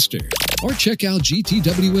Mo Twister. Or check out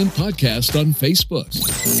GTWN Podcast on Facebook.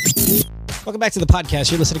 Welcome back to the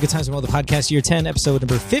podcast. You're listening to Good Times with Mo, the podcast year 10, episode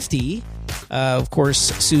number 50. Of course,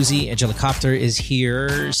 Susie Angelicopter is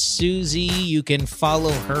here. Susie, you can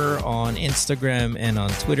follow her on Instagram and on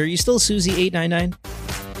Twitter. You still Susie899?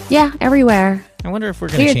 Yeah, everywhere. I wonder if we're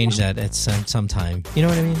going to Weird. change that at some time. You know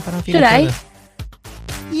what I mean? I don't know if you Should can I?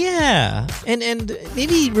 kinda- Yeah. And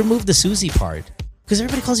maybe remove the Susie part. Because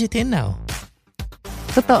everybody calls you Tin now.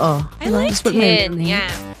 Totoo. I like Just put my Tin. name.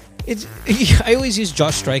 Yeah. It's, I always use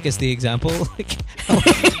Josh Strike as the example. Like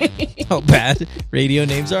how bad radio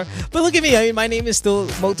names are. But look at me. I mean, my name is still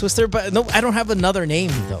Mo Twister, but no, I don't have another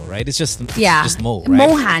name though, right? It's just Mo, right?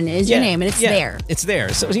 Mohan is your name, and it's there. It's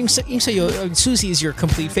there. So you can say Susie is your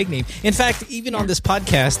complete fake name. In fact, even on this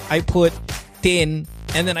podcast, I put Tin,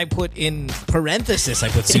 and then I put in parenthesis, I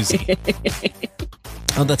put Susie.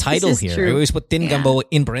 On the title This is here. true. I always put Tin Gambo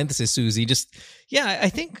in parenthesis Susie.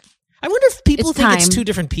 I wonder if people It's think it's time. two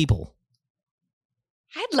different people.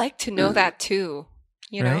 I'd like to know that too.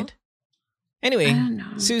 You know? Right? Anyway, I don't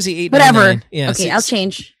know. Susie 899. Whatever. Yeah, Okay, I'll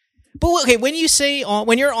change. But okay, when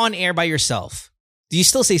you're on air by yourself, do you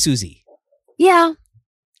still say Susie? Yeah,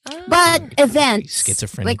 Ah. but events,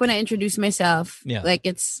 Schizophrenic. like when I introduce myself, Yeah. like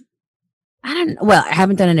I don't know. Well, I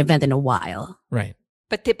haven't done an event in a while. Right.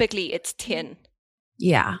 But typically it's Tin.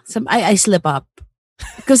 Yeah, I slip up.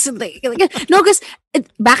 Because because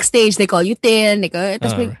backstage they call you Tin,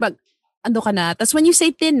 tapos Right. pag ando ka na, tapos when you say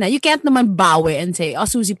Tin na, you can't naman bawi and say, oh,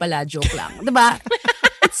 Susie pala, joke lang. Diba?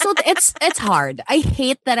 It's hard. I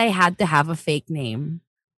hate that I had to have a fake name.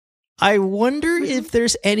 I wonder if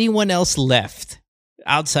there's anyone else left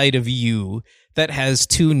outside of you that has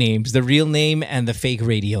two names, the real name and the fake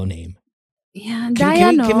radio name. Yeah,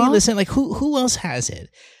 Can we listen? Like who else has it?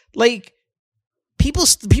 Like people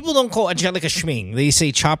don't call Angelica Schming. They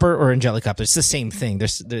say Chopper or Angelicopter. It's the same thing.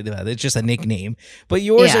 They're just a nickname. But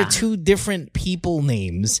yours Yeah. are two different people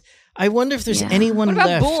names. I wonder if there's Yeah. anyone What about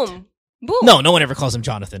left. Boom? Boom. No one ever calls him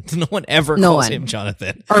Jonathan. No one ever No calls one. him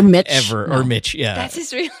Jonathan. Or Mitch. Ever. No. Or Mitch. Yeah. That's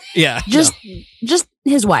his real. Yeah. Just no.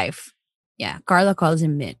 his wife. Yeah, Carla calls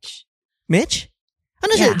him Mitch. Mitch? Oh,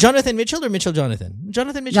 no, Yeah. Jonathan Mitchell or Mitchell Jonathan?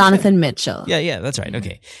 Jonathan Mitchell? Jonathan Mitchell. Yeah, that's right.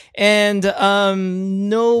 Okay. And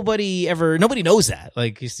nobody knows that.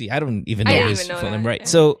 Like, you see, I don't even know I don't his even know full name, that. right?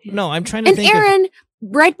 So, no, I'm trying to And think of... Aaron,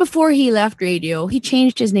 right before he left radio, he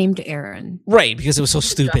changed his name to Aaron. Right, because it was so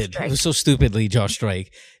stupid. Strike. It was so stupidly Josh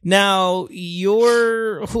Strike. Now,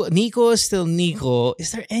 Nico is still Nico.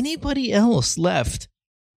 Is there anybody else left?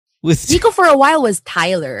 With Nico for a while was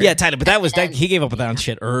Tyler. Yeah, Tyler, but he gave up on that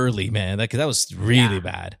shit early, man. That was really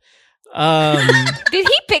bad. Did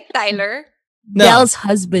he pick Tyler? No. Del's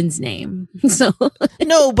husband's name. So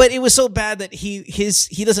No, but it was so bad that he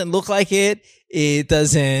doesn't look like it. It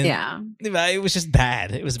doesn't. yeah. It was just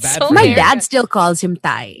bad. It was bad. So for My him. dad still calls him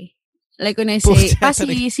Ty. Like when I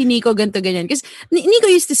say, si Nico ganto ganyan. Because Nico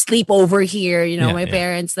used to sleep over here, Yeah, my yeah.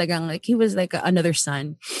 parents, like he was like another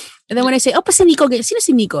son. And then when I say, oh, pa si Nico, sino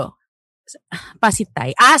si Nico? Pa si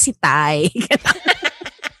Ty. Ah, si Ty.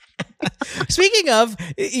 Speaking of,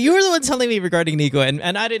 you were the one telling me regarding Nico, and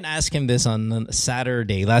I didn't ask him this on last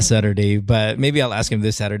Saturday, but maybe I'll ask him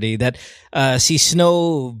this Saturday, that si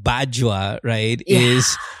Snow Bajwa, right, Yeah.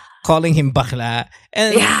 is calling him bakla.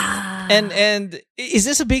 And Yeah. And is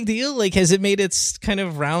this a big deal? Like, has it made its kind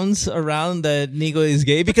of rounds around that Nico is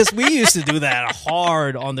gay? Because we used to do that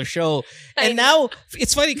hard on the show. And now,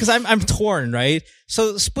 it's funny because I'm torn, right?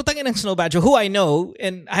 So, Sputangin ng Snow Badger, who I know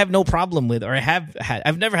and I have no problem with, or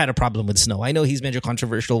I've never had a problem with Snow. I know he's major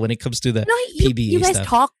controversial when it comes to the No, PBA you guys stuff.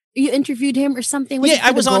 talked. You interviewed him or something? Yeah,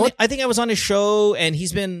 I was on. I think I was on his show, and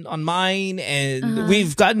he's been on mine, and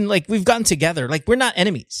we've gotten together. Like, we're not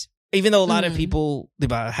enemies, even though a lot of people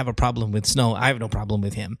have a problem with Snow. I have no problem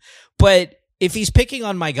with him, but if he's picking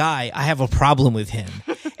on my guy, I have a problem with him.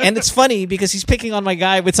 And it's funny because he's picking on my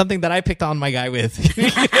guy with something that I picked on my guy with.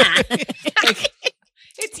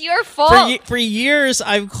 It's your fault. For years,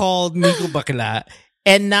 I've called Nico Bakla.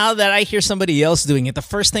 And now that I hear somebody else doing it, the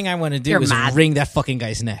first thing I want to do You're is mad. wring that fucking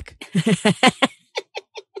guy's neck.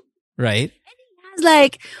 Right? It's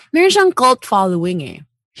like, meron siyang cult following eh.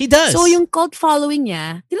 He does. So yung cult following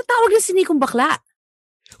niya, tinatawag na si Nico bakla.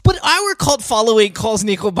 But our cult following calls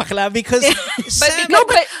Nico Bakla because Sam...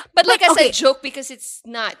 But like as okay. a joke because it's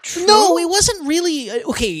not true. No, it wasn't really...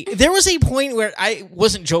 Okay, there was a point where I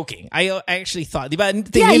wasn't joking. I actually thought... Diba,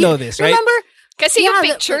 you know this, right? Remember? Kasi Yeah, yung the-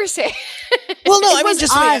 pictures eh. Well, no, It I mean, was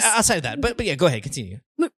just us. outside of that. But yeah, go ahead, continue.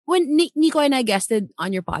 When Nico and I guested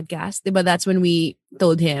on your podcast, diba, that's when we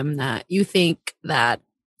told him that you think that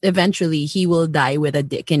eventually he will die with a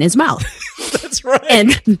dick in his mouth. That's right. And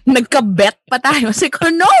nagkabet pa tayo. I was like, oh,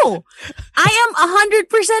 no, I am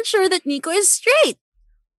 100% sure that Nico is straight.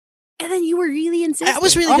 And then you were really insistent. I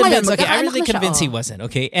was really Oh, convinced. ngayon, Okay, I'm magkakaanak really na siya, convinced he oh. wasn't.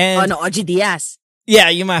 Okay, Oh, and no, OG Diaz. yeah,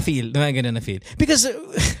 you might feel. I'm gonna feel because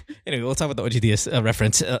anyway, we'll talk about the OGDS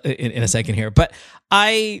reference in a second here. But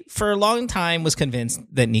I, for a long time, was convinced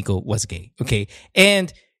that Nico was gay. Okay,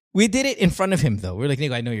 and we did it in front of him though. We're like,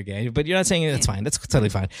 Nico, I know you're gay, but you're not saying it. That's fine. That's totally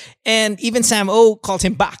fine. And even Sam O called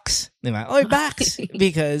him Bax. They're like, oh, Bax,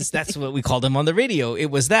 because that's what we called him on the radio.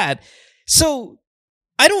 It was that. So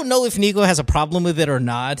I don't know if Nico has a problem with it or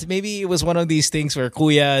not. Maybe it was one of these things where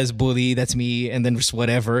Kuya is bully, that's me, and then just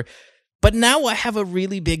whatever. But now I have a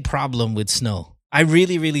really big problem with Snow. I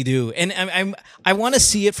really, really do, and I want to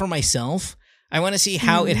see it for myself. I want to see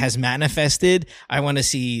how it has manifested. I want to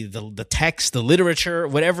see the text, the literature,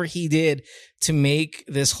 whatever he did to make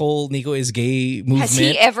this whole Nico is gay movement. Has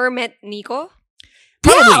he ever met Nico?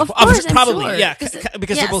 Probably, Yeah, of course, I'm probably, sure. yeah, 'Cause,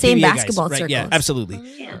 because yeah, they're both same PBA basketball guys, right? Yeah, circles. absolutely.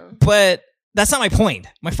 Yeah. But that's not my point.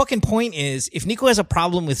 My fucking point is, if Nico has a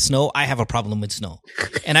problem with Snow, I have a problem with Snow,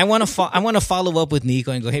 and I want to I want to follow up with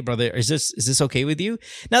Nico and go, hey brother, is this okay with you?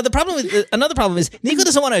 Now the problem with another problem is Nico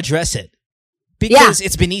doesn't want to address it because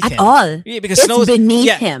it's beneath At him. all. Yeah, because It's Snow's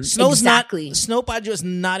beneath him. Snow's Exactly. not Snow Baggio is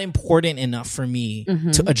not important enough for me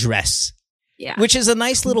to address, Yeah. which is a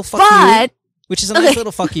nice little fuck you. But Which is a nice Okay.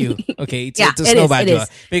 little fuck you, okay, to Yeah, it Snow is, it Baggio. is.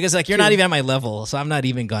 Because like you're not True. even at my level, so I'm not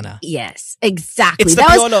even gonna. yes, exactly. It's the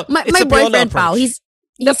That Piolo- was my it's the Piolo boyfriend, Pao. approach.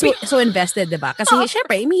 He's so invested, diba? Kasi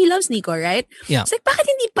syempre, he loves Nico, right? Yeah. It's like, bakit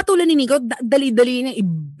hindi patulan ni Nico? Dali-dali na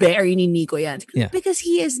i-bury ni Nico yan. Yeah. Because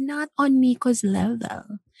he is not on Nico's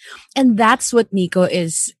level. And that's what Nico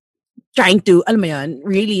is trying to, alam mo yun,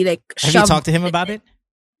 really like Have you shove talked to him about it?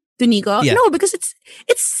 to Nico? Yeah. No, because it's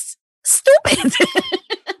stupid.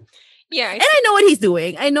 Yeah. And I know what he's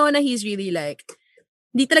doing. I know na he's really like,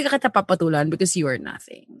 di talaga kita papatulan because you are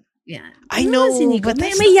nothing. Yeah. I Ano know, si Nico? but May,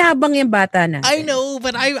 that's may yabang yung bata na. I know,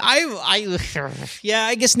 but I yeah,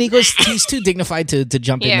 I guess he's too dignified to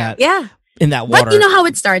jump Yeah. Yeah. in that water. But you know how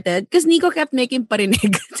it started? Because Nico kept making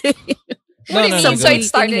parinig. What do you no, mean? no, So no. it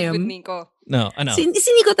started Him. with Nico. No, I know. si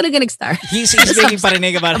Nico talaga nag-start. He's making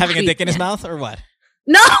parinig about having a dick in his mouth or what?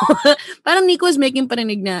 No! Parang Nico was making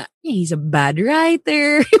parinig na, "Yeah, he's a bad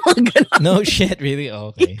writer." Yung mga ganon. No shit, really? Oh,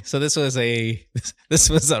 okay. So this was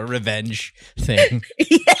a revenge thing.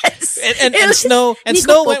 Yes. And It was Snow Nico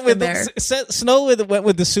Snow went poked with him Snow went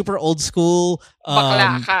with the super old school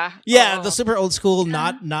Bakla ka. yeah, Oh. the super old school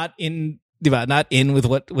not in diba, not in with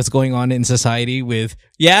what's going on in society with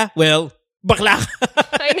bakla.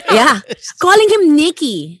 I know. Yeah. Calling him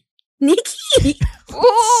Nicky. Nicky.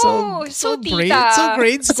 Ooh, so grade, tita. so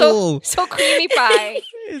grade school. So creamy pie.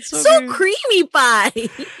 It's So grade- creamy pie.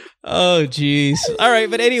 Oh jeez. All right,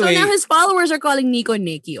 but So anyway. now his followers are calling Nico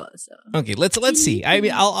Nicky also. Okay, let's see. I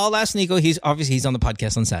mean, I'll ask Nico. He's on the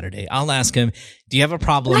podcast on Saturday. I'll ask him. Do you have a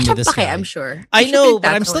problem Wala with siyang this pake, guy? I'm sure. I He should know, take but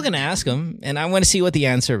that I'm still one. gonna ask him, and I want to see what the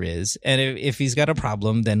answer is. And if he's got a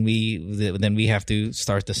problem, then we have to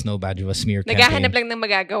start the Snow Badger smear Naghahanap campaign. lang ng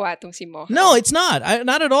magagawa tong si Mo. No, it's not.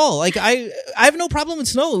 Not at all. Like I have no problem with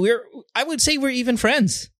Snow. I would say we're even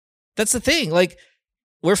friends. That's the thing. Like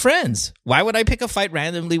we're friends. Why would I pick a fight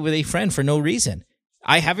randomly with a friend for no reason?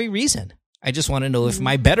 I have a reason. I just want to know if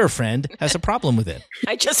my better friend has a problem with it.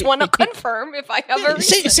 I just want to confirm if I have a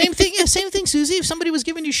reason. Same thing. Yeah, same thing, Susie. If somebody was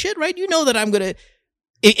giving you shit, right? You know that I'm gonna.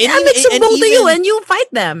 Yeah, make sumbong to you and you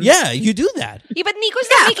fight them. Yeah, you do that. Yeah, but Nico's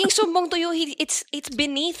not making sumbong to you. It's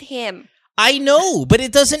beneath him. I know, but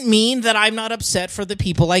it doesn't mean that I'm not upset for the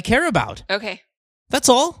people I care about. Okay. That's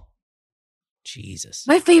all. Jesus.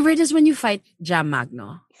 My favorite is when you fight Jam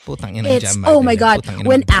Magno. Putang ina, It's, Jam oh Magno my yan. God. Putang ina,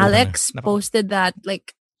 When putang ina. Alex Nako. posted that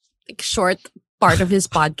like short part of his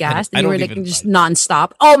podcast I and you were don't like even just fight.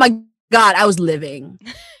 nonstop. Oh my God, I was living.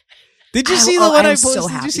 Did you see Oh, the one I'm I so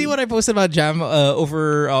posted? Did you see happy. what I posted about Jam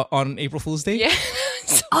over on April Fool's Day? Yeah.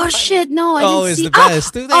 Oh shit, no, I Oh, didn't it's see. the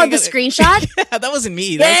best. Dude, Oh, they the got- screenshot? Yeah, that wasn't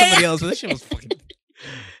me. That was Yeah. somebody else. But that shit was fucking.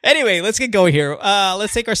 Anyway, let's get going here.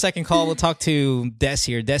 Let's take our second call. We'll talk to Des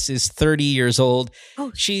here. Des is 30 years old.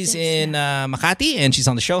 Oh, She's Des, in Makati and she's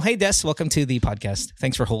on the show. Hey, Des, welcome to the podcast.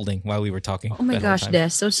 Thanks for holding while we were talking. Oh my that whole gosh, time. Des,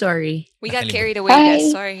 so sorry. We got Nakalimutan. carried away, Hi. Des.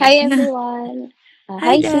 Sorry. Hi, everyone.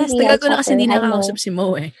 Hi, Des. Susie. Tagal Hi, ko na kasi Chopper. hindi Hi, Mo. nakakausap si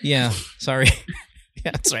Mo eh. Yeah, sorry.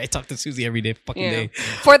 Yeah, that's right. I talk to Susie every day, fucking Yeah. day.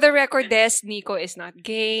 For the record, Des, Nico is not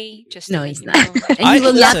gay. Just to No, let he's you not. know. And he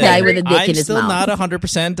will not listen, die with a dick I'm in his still mouth. not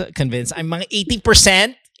 100% convinced. I'm mga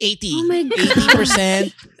 80%. 80. Oh my God.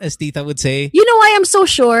 80%, as Tita would say. You know why I'm so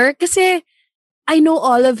sure? Kasi I know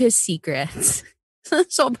all of his secrets.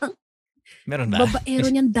 Sobrang Meron ba? babaero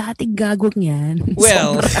niyan dati, gagawin niyan.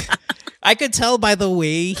 Well, I could tell by the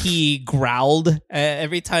way he growled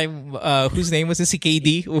every time. Whose name was this? Si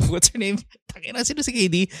KD. What's her name? Sino si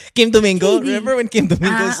KD? Kim Domingo. KD. Remember when Kim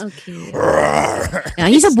Domingo's? Okay. Yeah,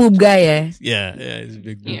 he's a boob guy, eh? Yeah, he's a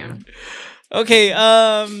big. Yeah. Okay,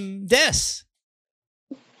 Des.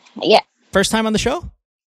 Yeah. First time on the show?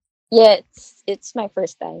 Yeah, it's my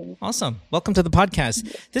first time. Awesome. Welcome to the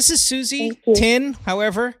podcast. This is Susie Thank you. Tin,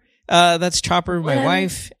 however. That's Chopper, my Hello.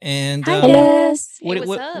 wife. And Hi, Yes. what, Hey, what,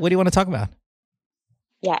 what's up? what do you want to talk about?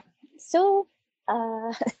 Yeah. So,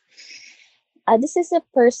 this is a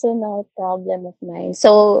personal problem of mine.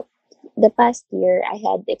 So, the past year, I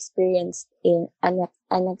had experienced an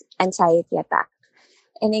anxiety attack.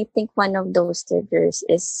 And I think one of those triggers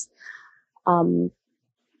is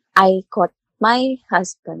I caught my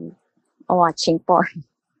husband watching porn.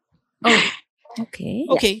 Okay.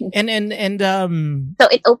 Okay, and So,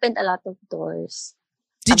 it opened a lot of doors.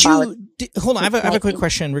 hold on? I have a quick my-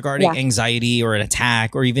 question regarding Yeah. anxiety or an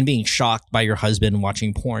attack or even being shocked by your husband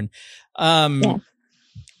watching porn. Yeah.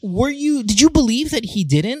 Did you believe that he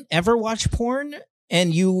didn't ever watch porn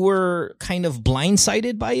and you were kind of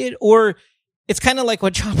blindsided by it? Or it's kind of like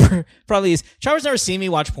what Chopper probably is. Chopper's never seen me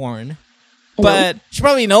watch porn, but she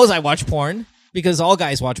probably knows I watch porn because all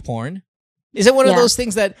guys watch porn. Is it one of Yeah. those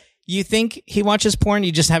things that you think he watches porn,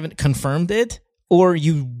 you just haven't confirmed it? Or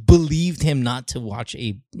you believed him not to watch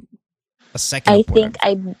a second I of porn? think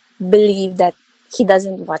I believe that he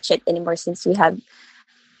doesn't watch it anymore since we have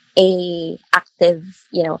a active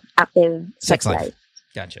Sex sex life. life.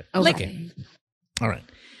 Gotcha. Okay. All right.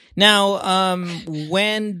 Now,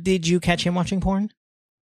 when did you catch him watching porn?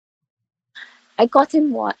 I got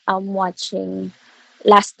him watching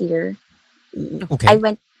last year. Okay.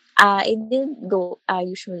 I didn't go. I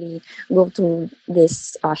usually go to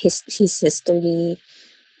this his history,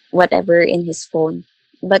 whatever in his phone.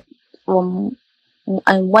 But one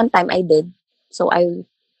time I did. So I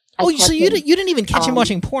so caught you him. didn't even catch him um,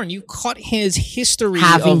 watching porn. You caught his history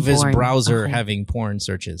Having of his porn. browser Okay. having porn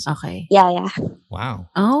searches. Okay. Yeah. Wow.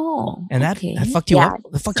 Oh. And that, okay. that fucked you Yeah. up?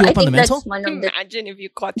 That fucked So you I up on the think that's mental? one of the Imagine if you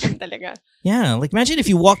caught him talaga. Yeah. Like, imagine if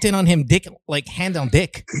you walked in on him dick, like hand on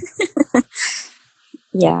dick,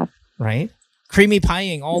 yeah. right? Creamy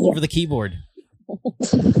pieing all Yeah. over the keyboard.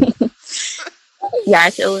 Yeah.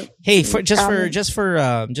 So Hey, just Um,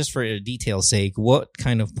 for detail's sake, what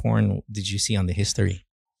kind of porn did you see on the history?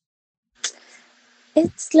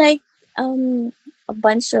 it's like a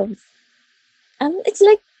bunch of it's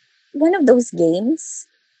like one of those games.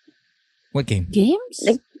 What game? Games?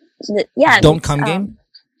 Like yeah. Don't it's, come game?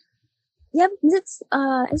 Yeah, it's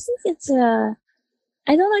I think it's I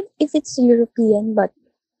don't know if it's European, but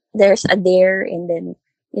there's a dare, and then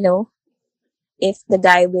if the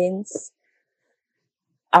guy wins,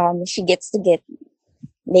 she gets to get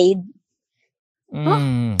laid.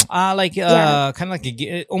 Like Yeah. kind of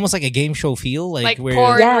like almost like a game show feel, like where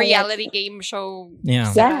porn Yeah, reality game show.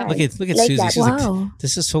 yeah. Yeah. Look at like Susie. that. She's like, Wow.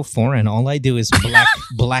 this is so foreign. All I do is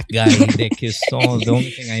black guy dick is all the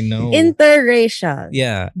only thing I know. Interracial.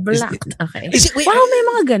 Yeah. Black. Okay. Is it, wait, Wow, may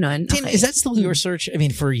mga ganon. Tin, Okay. is that still your search? I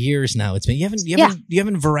mean, for years now, it's been you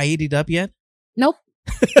haven't varietied up yet. Nope.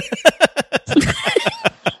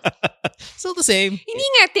 Still the same. Hindi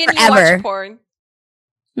nga, Tin, you Forever. watch porn.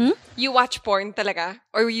 Hmm? You watch porn talaga?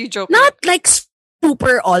 Or were you joking? Not like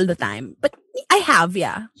super all the time, but I have,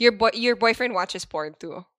 yeah. Your boyfriend watches porn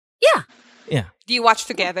too. Yeah. Yeah. Do you watch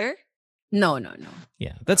together? No.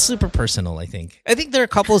 Yeah, that's super personal. I think there are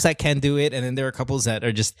couples that can do it, and then there are couples that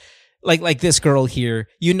are just like this girl here.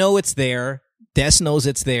 You know it's there. Des knows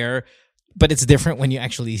it's there, but it's different when you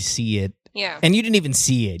actually see it. Yeah. And you didn't even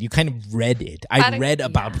see it. You kind of read it. I Parang- read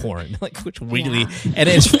about porn, like which really, and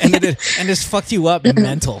it's fucked you up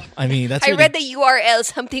mental. I mean, that's I really, read the URL,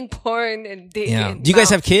 something porn, and Yeah. Do you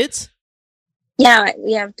guys have kids? Yeah,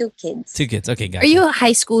 we have 2 kids. 2 kids. Okay, guys. Are you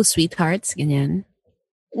high school sweethearts? Ganyan.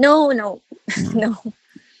 No. No.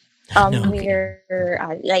 We're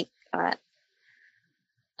like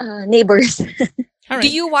neighbors. All right. Do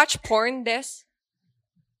you watch porn, Des?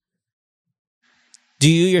 Do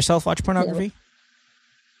you yourself watch pornography?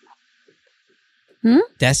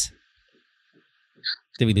 Des?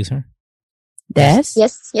 Did we lose her? Des?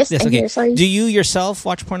 Yes, Yes, I'm okay. here. Sorry. Do you yourself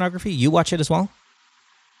watch pornography? You watch it as well?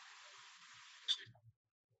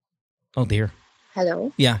 Oh dear.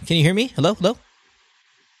 Hello. Yeah. Can you hear me? Hello?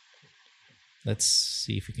 Let's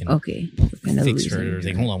see if we can Okay. We're fix losing her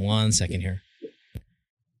thing. Hold on 1 second here.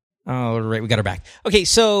 All right, we got her back. Okay,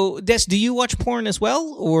 so Des, do you watch porn as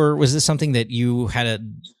well, or was this something that you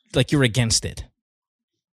had you were against it?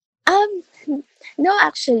 No,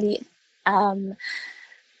 actually,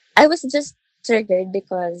 I was just triggered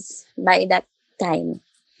because by that time,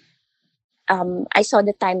 I saw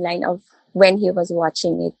the timeline of when he was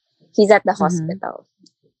watching it. He's at the hospital.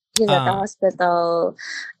 He's at the hospital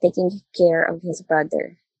taking care of his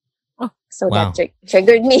brother. So Wow. that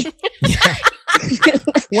triggered me. Yeah.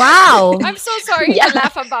 Wow. I'm so sorry Yeah. to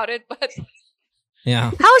laugh about it, but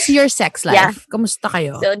Yeah. How's your sex life? Yeah. Kamusta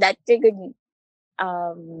kayo? So that triggered me.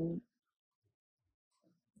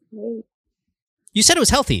 You said it was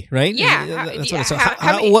healthy, right? Yeah. That's Yeah. what it's.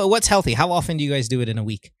 How many- What's healthy? How often do you guys do it in a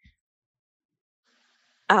week?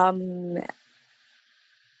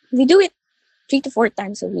 We do it 3 to 4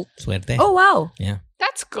 times a week. Suerte. Oh, wow.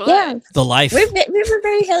 that's good. Yeah, The life. we were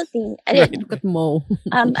very healthy. Look at Mo.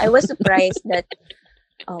 I was surprised that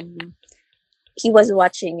he was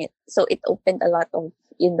watching it, so it opened a lot of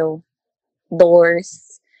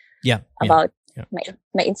doors Yeah. about Yeah.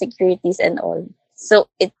 my insecurities and all. So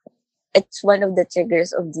it's one of the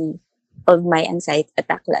triggers of my anxiety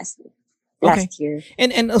attack last year.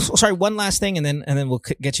 And sorry, one last thing, and then we'll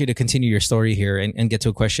get you to continue your story here and get to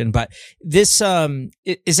a question. But this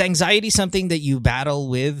is anxiety something that you battle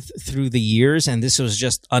with through the years, and this was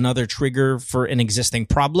just another trigger for an existing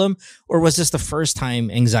problem, or was this the first time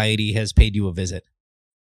anxiety has paid you a visit?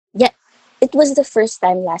 Yeah, it was the first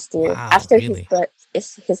time last year Wow, after really?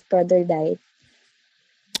 his brother died.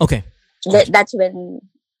 Okay. That's when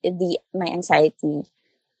my anxiety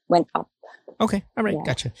went up. Okay. All right. Yeah.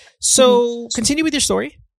 Gotcha. So continue with your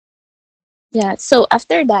story. Yeah. So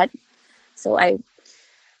after that, I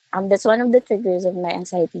that's one of the triggers of my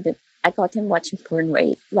anxiety, that I caught him watching porn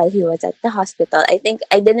while he was at the hospital. I think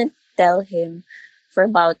I didn't tell him for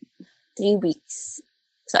about 3 weeks.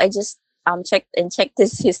 So I just checked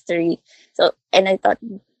his history. So, and I thought,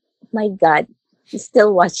 my God, he's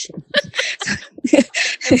still watching.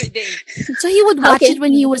 Every day. So he would How watch can it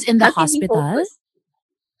when he was in the how can he hospital? focus?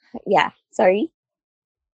 Yeah. Sorry.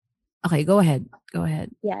 Okay, go ahead.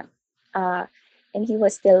 Yeah. And he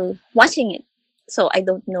was still watching it. So I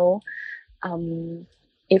don't know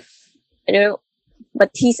if I don't know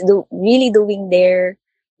what he's really doing there.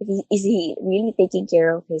 Is he really taking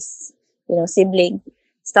care of his sibling,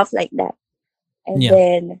 stuff like that. And Yeah.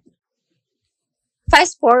 then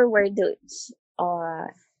fast forward to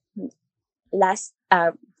last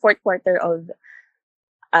fourth quarter of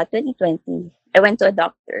 2020, I went to a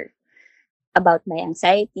doctor about my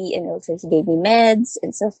anxiety, and also he gave me meds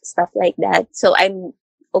and stuff like that. So I'm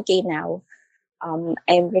okay now. I'm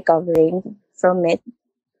recovering from it,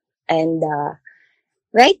 and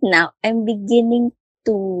right now I'm beginning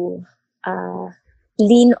to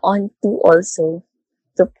lean on to also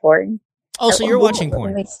the porn. Oh, so you're watching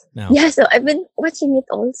porn now? Yeah, so I've been watching it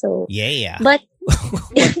also. Yeah. But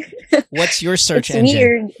What's your search it's engine?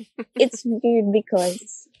 weird. It's weird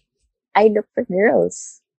because I look for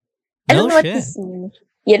girls. I No don't know what shit. to see.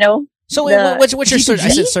 So the what's your search? I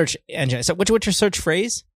G2G? said search engine. So what's your search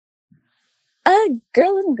phrase?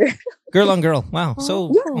 Girl on girl. Girl on girl. Wow.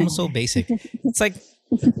 So Yeah. almost so basic. It's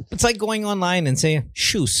like going online and saying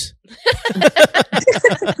shoes.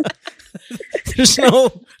 There's no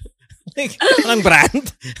walang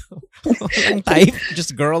brand, walang type,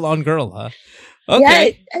 just girl on girl, huh?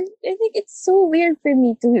 Okay. Yeah, I think it's so weird for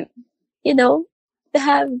me to, to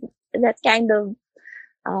have that kind of,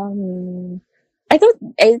 I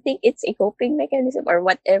think it's a coping mechanism or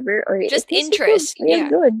whatever, or Just it makes me feel interest, real yeah.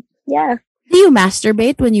 good. Yeah, Do you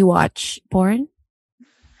masturbate when you watch porn?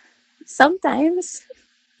 sometimes.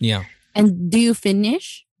 Yeah. And do you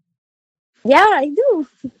finish? Yeah, I do.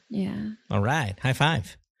 Yeah. All right. High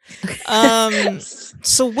five.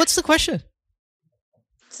 So what's the question?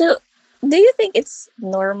 So, do you think it's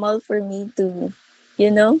normal for me to,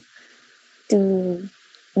 to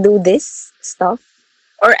do this stuff?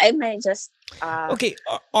 Or am I just Okay.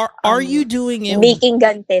 Are you doing it? making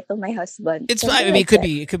gante to my husband? It's. Something I mean, like it could that.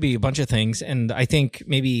 be. It could be a bunch of things, and I think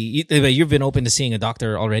maybe you've been open to seeing a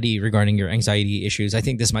doctor already regarding your anxiety issues. I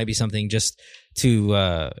think this might be something just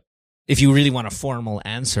to, if you really want a formal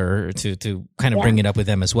answer, to kind of bring it up with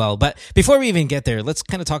them as well. But before we even get there, let's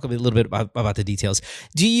kind of talk a little bit about the details.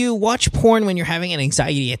 Do you watch porn when you're having an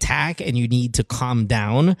anxiety attack and you need to calm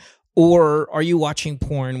down? Or are you watching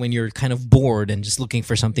porn when you're kind of bored and just looking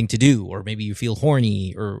for something to do? Or maybe you feel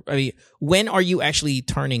horny? Or, I mean, when are you actually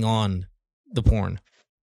turning on the porn?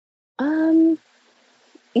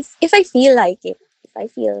 If I feel like it, if I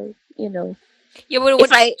feel, Yeah, but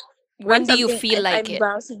if I when want do you something, feel if like I it?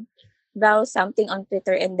 browse something on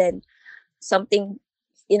Twitter, and then something,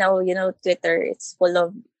 Twitter, it's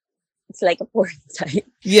like a porn site.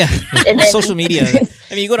 Yeah. And then- Social media.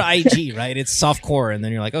 I mean, you go to IG, right? It's softcore. And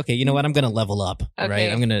then you're like, okay, you know what? I'm going to level up, right?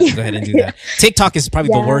 Okay. I'm going to go ahead and do that. TikTok is probably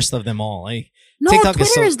the Yeah. worst of them all. No, TikTok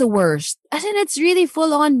Twitter is the worst. As in, it's really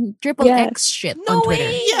full on triple Yeah. X shit No on Twitter.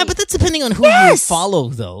 way. Yeah, but that's depending on who you Yes! follow,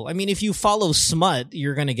 though. I mean, if you follow smut,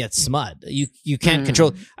 you're gonna get smut. You can't Mm.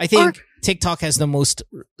 control. I think TikTok has the most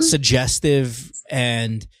suggestive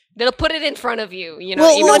and They'll put it in front of you. You know,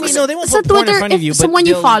 well, even I when mean, no, they won't Sa put porn in Twitter, front of if you. But someone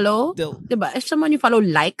you they'll- follow, they'll- diba? If someone you follow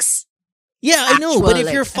likes, yeah, I know. But actual,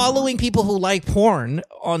 if you're like, following people who like porn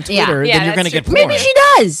on Yeah. Twitter, Yeah, then you're gonna that's get true. porn. maybe she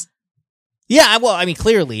does. Yeah, well, I mean,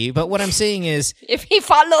 clearly. But what I'm saying is, if he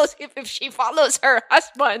follows, if she follows her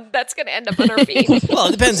husband, that's gonna end up on her feed. well,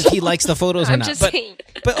 it depends if he likes the photos or I'm not. just But saying.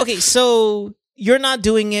 But okay, so you're not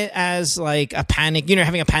doing it as like a panic. You know,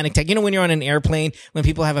 having a panic attack. You know, when you're on an airplane, when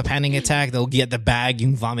people have a panic attack, they'll get the bag,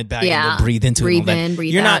 you vomit bag, and Yeah. they'll breathe into it. Breathe and all that. in,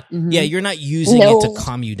 breathe you're out. not. Mhm. Yeah, you're not using No. it to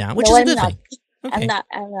calm you down, which No, is a I'm good not. thing. Okay, I'm not.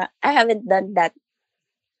 I haven't done that.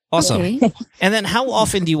 awesome. Okay. And then, how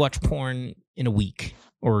often do you watch porn in a week,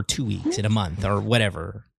 or 2 weeks, in a month, or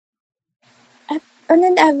whatever? On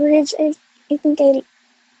an average, I think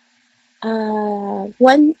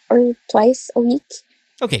one or twice a week.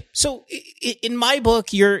 Okay, so in my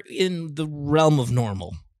book, you're in the realm of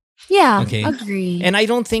normal. Yeah, Okay. agree. And I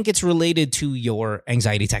don't think it's related to your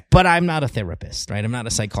anxiety attack, but I'm not a therapist, right? I'm not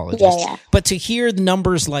a psychologist. Yeah. But to hear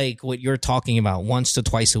numbers like what you're talking about, once to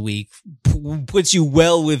twice a week, puts you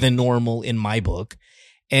well within normal in my book.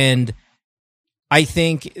 And I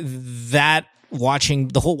think that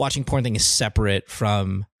the whole watching porn thing is separate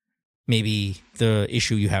from maybe the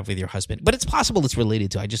issue you have with your husband. But it's possible it's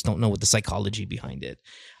related to. I just don't know what the psychology behind it.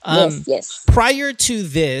 Yes. Prior to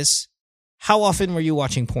this, how often were you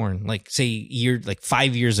watching porn? Like, say,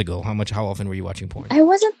 5 years ago, how often were you watching porn? I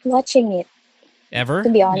wasn't watching it, Ever? to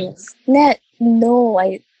be honest. No,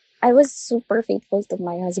 I was super faithful to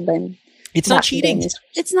my husband. It's not back cheating. then.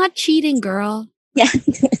 It's not cheating, girl. Yeah.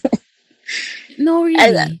 No,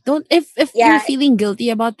 really. Don't. If Yeah. you're feeling guilty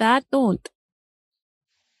about that, don't.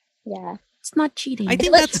 Yeah. It's not cheating. I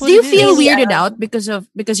think But that's what Do you it is. feel Maybe, weirded out because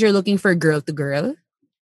you're looking for girl to girl?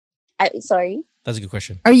 Sorry. That's a good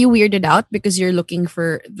question. Are you weirded out because you're looking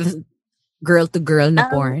for the girl to girl na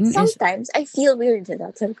porn? Sometimes I feel weird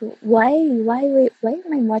about it. Why am I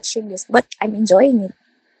watching this? But I'm enjoying it.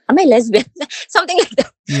 Am I lesbian? Something like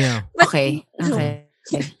that. Yeah. But- Okay.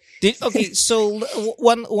 Okay, so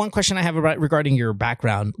one question I have regarding your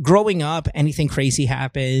background. Growing up, anything crazy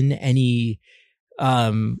happen? Anything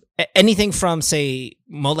from, say,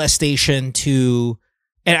 molestation to,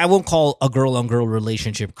 and I won't call a girl-on-girl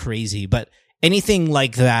relationship crazy, but anything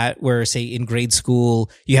like that where, say, in grade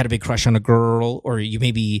school, you had a big crush on a girl, or you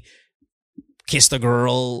maybe kissed a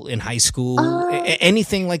girl in high school,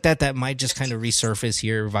 anything like that might just kind of resurface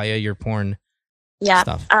here via your porn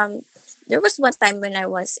stuff. There was one time when I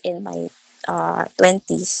was in my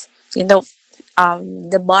 20s. You know,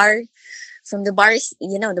 the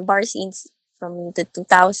bar scenes from the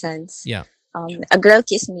 2000s. Yeah. A girl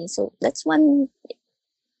kissed me, so that's one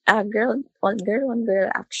girl on girl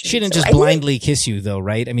action. She didn't So just I blindly kiss you, though,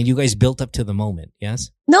 right? I mean, you guys built up to the moment,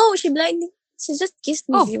 yes? No, she just kissed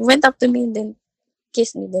me. Oh. She went up to me and then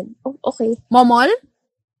kissed me. Then okay, Momol?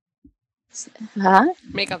 huh?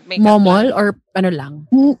 Makeup. Momol or ano lang?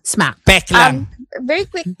 Smack. Peck lang. Very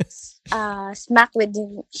quick smack with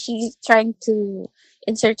him. She's trying to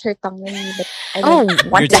insert her tongue in me, but I don't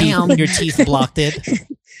your, want damn. to. teeth, your teeth blocked it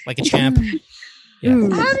like a champ. Yeah.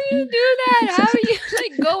 How do you do that? How do you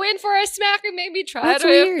go in for a smack and maybe try That's to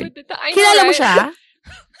weird. put it? I know, Kilala mo right? siya?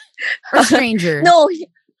 Or stranger? No,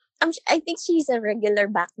 I think she's a regular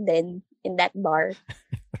back then in that bar.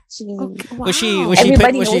 She Okay, wow. Was she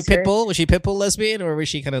Everybody knows her. pitbull? Was she pitbull lesbian, or was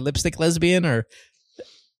she kind of lipstick lesbian, or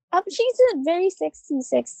she's a very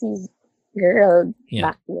sexy girl Yeah.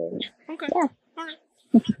 back then. Okay. Yeah.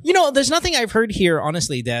 there's nothing I've heard here,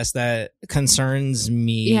 honestly, Des, that concerns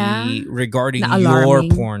me Yeah. regarding Na your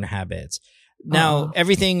alarming. porn habits. Now, Uh-oh.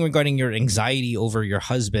 everything regarding your anxiety over your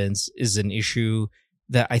husband's is an issue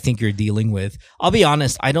that I think you're dealing with. I'll be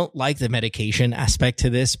honest, I don't like the medication aspect to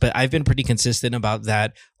this, but I've been pretty consistent about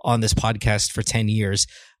that on this podcast for 10 years.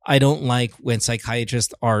 I don't like when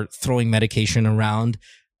psychiatrists are throwing medication around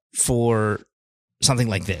for something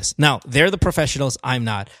like this. Now, they're the professionals. I'm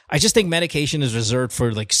not. I just think medication is reserved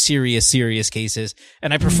for like serious cases.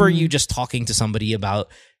 And I prefer you just talking to somebody about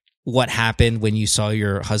what happened when you saw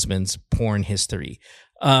your husband's porn history.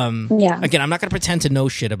 Yeah. Again, I'm not going to pretend to know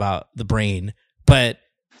shit about the brain, but,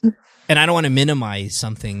 and I don't want to minimize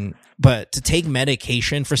something, but to take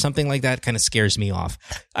medication for something like that kind of scares me off.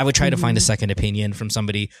 I would try to find a second opinion from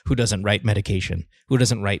somebody who doesn't write medication, who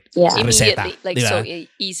doesn't write Yeah. Immediately, like Yeah. so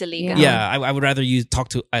easily. Yeah. Yeah, I would rather you talk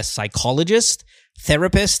to a psychologist,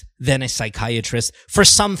 therapist, than a psychiatrist for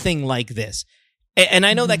something like this. And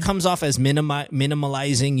I know that comes off as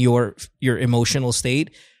minimalizing your emotional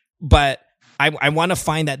state, but I want to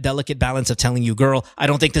find that delicate balance of telling you, girl, I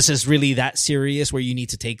don't think this is really that serious where you need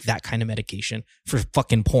to take that kind of medication for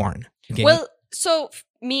fucking porn. Okay? Well, so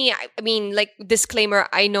me, I mean, like, disclaimer,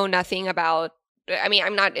 I know nothing about, I mean,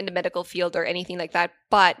 I'm not in the medical field or anything like that,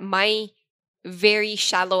 but my very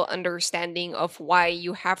shallow understanding of why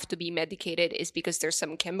you have to be medicated is because there's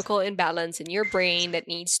some chemical imbalance in your brain that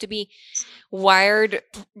needs to be wired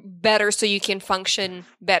better so you can function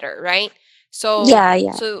better, right? So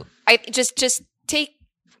Yeah. so I just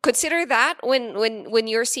consider that when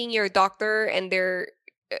you're seeing your doctor and they're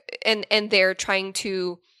trying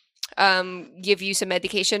to give you some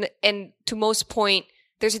medication, and to most point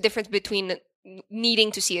there's a difference between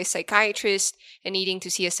needing to see a psychiatrist and needing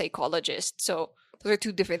to see a psychologist. So those are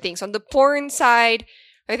two different things. On the porn side,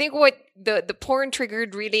 I think what the porn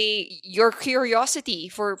triggered really your curiosity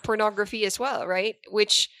for pornography as well, right?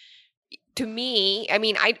 Which to me, I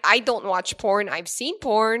mean, I don't watch porn. I've seen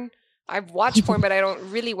porn. I've watched porn, but I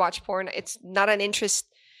don't really watch porn. It's not an interest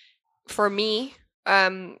for me.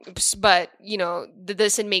 But that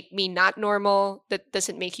doesn't make me not normal. That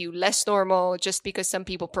doesn't make you less normal just because some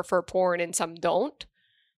people prefer porn and some don't.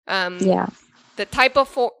 Yeah. The type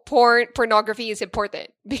of pornography is important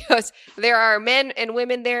because there are men and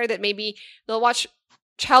women there that maybe they'll watch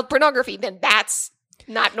child pornography. Then that's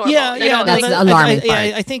not normal. That's the alarming part.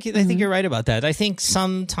 I think you're right about that. I think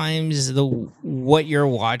sometimes what you're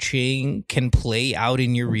watching can play out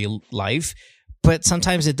in your real life, but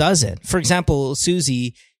sometimes it doesn't. For example,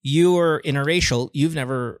 Susie, you're interracial. You've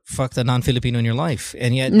never fucked a non-Filipino in your life,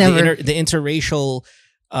 and yet the interracial,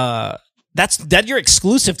 that you're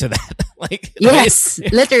exclusive to that. Like, yes,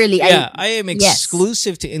 literally. Yeah, I am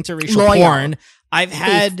exclusive to interracial porn. I've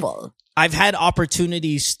had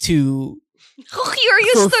opportunities to.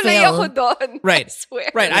 Curious tuloy ako doon. Right, I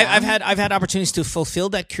swear. Right. Yeah. I've had opportunities to fulfill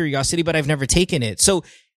that curiosity, but I've never taken it. So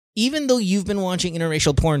even though you've been watching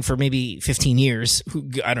interracial porn for maybe 15 years,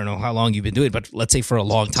 I don't know how long you've been doing it, but let's say for a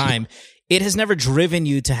long time, it has never driven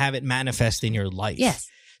you to have it manifest in your life. Yes.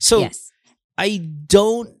 So I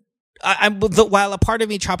don't. While a part of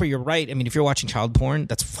me, Chopper, you're right. I mean, if you're watching child porn,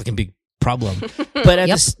 that's a fucking big problem.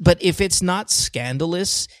 But but if it's not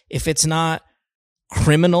scandalous, if it's not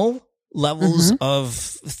criminal levels of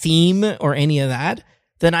theme or any of that,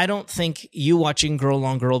 then I don't think you watching girl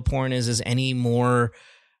on girl porn is any more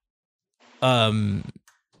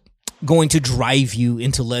going to drive you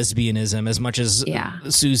into lesbianism as much as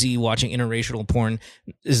Susie watching interracial porn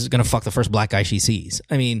is going to fuck the first black guy she sees.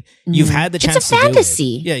 I mean, you've had the chance it's a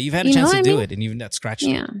fantasy. to do it. Yeah, you've had a chance to do it, and you've not scratched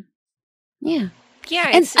it. Yeah.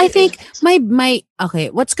 And I think my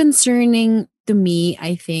what's concerning to me,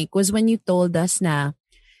 I think, was when you told us na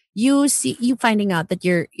you finding out that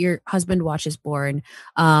your husband watches porn,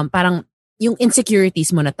 parang yung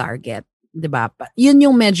insecurities mo na target, 'di ba? Yun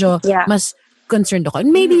yung medyo mas concerned ako.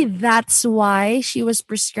 And maybe that's why she was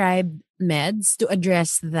prescribed meds to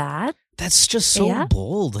address that. That's just so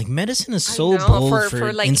bold. Like, medicine is so bold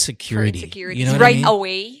for like, insecurity. You know what right I mean?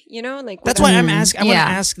 away, like that's why I'm asking. I want to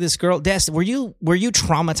ask this girl, Des, were you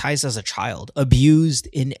traumatized as a child, abused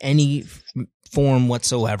in any form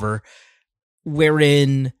whatsoever, where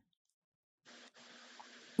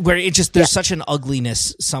it just there's such an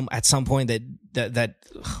ugliness at some point that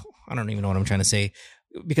I don't even know what I'm trying to say,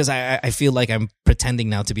 because I feel like I'm pretending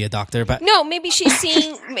now to be a doctor, but no, maybe she's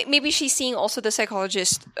seeing also the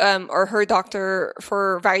psychologist or her doctor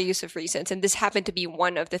for various of reasons, and this happened to be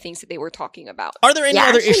one of the things that they were talking about. Are there any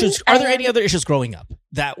other issues? Are there any other issues growing up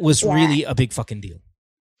that was really a big fucking deal?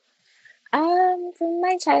 From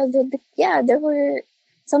my childhood, there were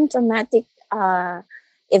some traumatic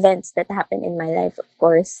events that happened in my life, of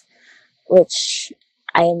course, which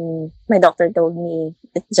my doctor told me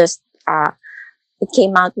it just it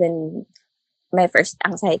came out when my first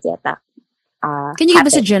anxiety attack Can you give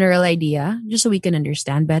us a general idea just so we can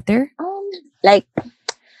understand better? I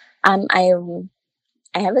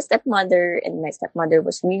have a stepmother, and my stepmother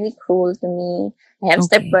was really cruel to me. I have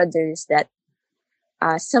stepbrothers that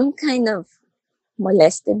some kind of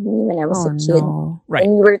molested me when I was a kid. No. Right.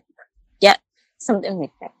 And we were something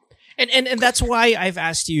like that. And that's why I've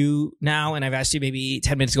asked you now, and I've asked you maybe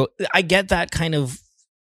 10 minutes ago. I get that kind of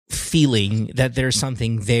feeling that there's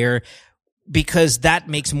something there, because that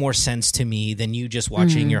makes more sense to me than you just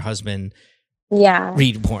watching your husband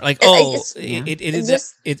read porn. Like,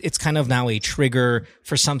 it's kind of now a trigger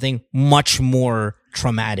for something much more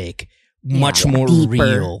traumatic, much more deeper,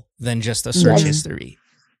 real than just a search history.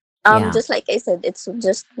 Just like I said, it's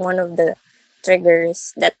just one of the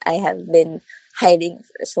triggers that I have been hiding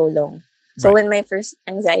for so long. So when my first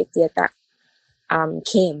anxiety attack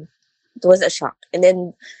came. It was a shock. And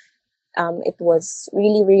then it was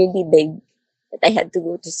really, really big that I had to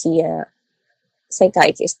go to see a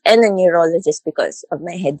psychiatrist and a neurologist because of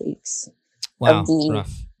my headaches. Wow, Of the,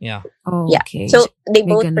 rough. Yeah. Oh, yeah. okay. So they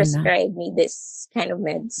May both ganun na. prescribed me this kind of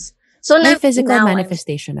meds. So May now, physical now I'm-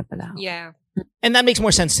 manifestation na pala. Yeah. And that makes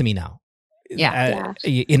more sense to me now. Yeah.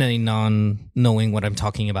 In a non-knowing what I'm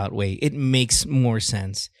talking about way, it makes more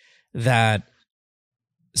sense that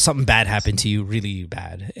something bad happened to you, really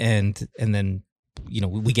bad, and then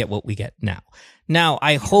we get what we get now. Now,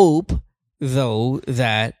 I hope though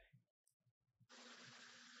that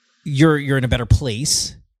you're in a better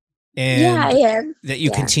place, and yeah, I am. that you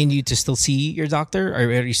Yeah. continue to still see your doctor.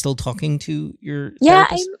 Are you still talking to your Yeah,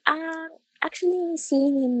 therapist? I'm actually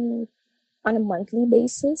seeing him on a monthly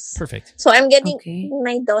basis. Perfect. So I'm getting Okay.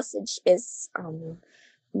 my dosage is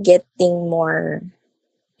getting more.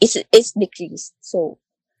 It's decreased. So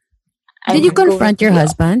Did you I'm going confront to your the-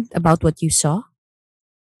 husband about what you saw?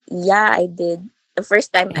 Yeah, I did. The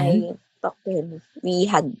first time And? I talked to him, we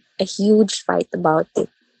had a huge fight about it.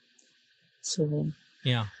 So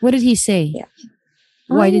Yeah. What did he say? Yeah.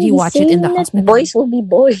 Why did he he's watch it in the saying that hospital? boys will be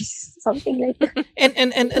boys, something like that. And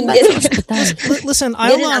He that's didn't- listen.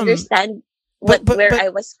 Didn't I'll understand but- where but- I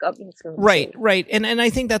was coming from. Right, So, right, and I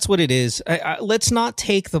think that's what it is. Let's not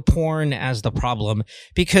take the porn as the problem,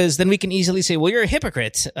 because then we can easily say, "Well, you're a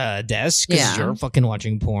hypocrite, Des, because Yeah. you're fucking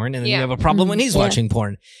watching porn, and then you Yeah. have a problem when he's Yeah. watching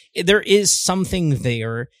porn." There is something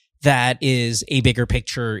there that is a bigger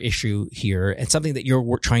picture issue here, and something that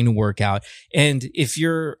you're trying to work out. And if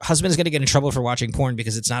your husband is going to get in trouble for watching porn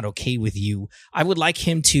because it's not okay with you, I would like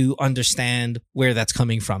him to understand where that's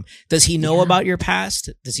coming from. Does he know Yeah. about your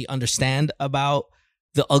past? Does he understand about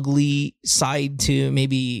the ugly side to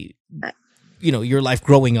maybe your life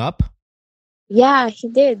growing up? yeah, he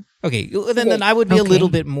did. Okay, then I would be a Okay. little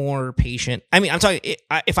bit more patient. I mean, I'm talking,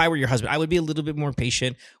 if I were your husband, I would be a little bit more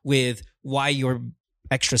patient with why you're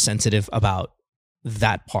extra sensitive about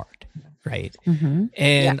that part, right? Mm-hmm.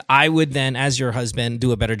 And I would then, as your husband,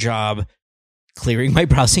 do a better job clearing my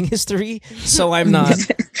browsing history, so I'm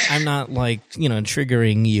not like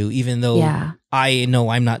triggering you, even though Yeah. I know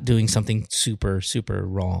I'm not doing something super super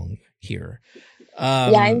wrong here.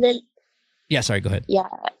 Yeah, and then Yeah, sorry, go ahead. yeah,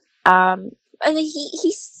 and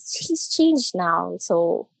he's changed now.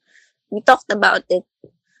 So we talked about it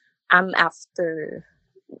after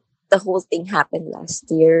the whole thing happened last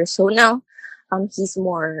year. So now he's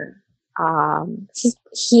more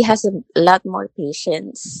he has a lot more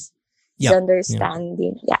patience. He's Yeah,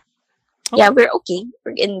 understanding. Yeah. Okay. Yeah, we're okay.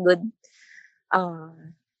 We're in good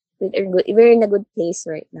we're in a good place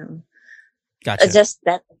right now. Gotcha. Just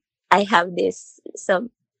that I have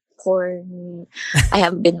some porn. I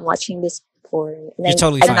have been watching this porn. And You're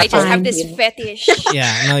totally I'm fine. not I just have telling this him- fetish.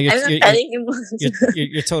 Yeah, no, you're I'm not you're, telling him.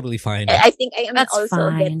 you're totally fine. I think I am That's also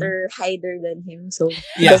fine. a better hider than him, so he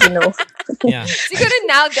Yeah. doesn't know. Yeah. Siguro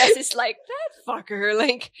now Des is like, that fucker.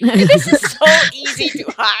 Like, this is so easy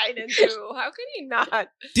to hide and do. How can you not?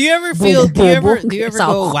 Do you ever feel? Do you ever It's go?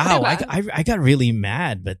 all- Wow, Diba? I got really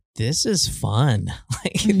mad, but this is fun.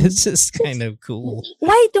 Like this is kind of cool.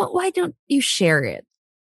 Why don't you share it?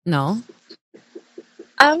 No.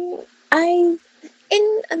 I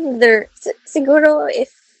in under siguro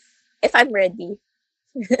if I'm ready,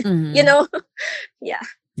 Mhm. you know. Yeah,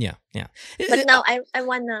 yeah. But now I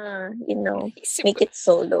wanna He's super- make it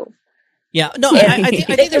solo. Yeah, no, I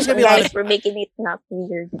think there's gonna be a lot of We're making it not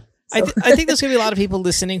weird. I, So- I think there's gonna be a lot of people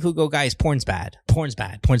listening who go, guys, porn's bad,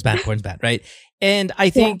 right? And I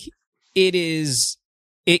think it is.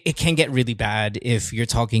 It can get really bad if you're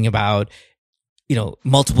talking about,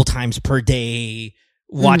 multiple times per day.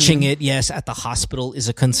 Watching it, yes, at the hospital is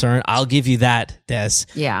a concern. I'll give you that, Des.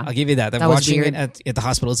 Yeah. I'll give you that. That was Watching weird. it at the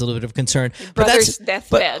hospital is a little bit of a concern. brother's but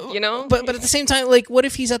deathbed, you know? But at the same time, like, what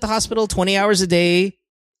if he's at the hospital 20 hours a day,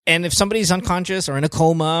 and if somebody's unconscious or in a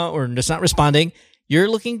coma or just not responding, you're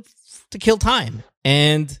looking to kill time.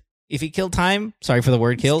 And if he killed time, sorry for the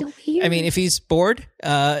word kill. Still here. I mean, if he's bored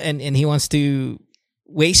and he wants to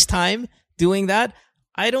waste time doing that,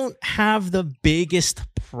 I don't have the biggest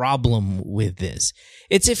problem with this.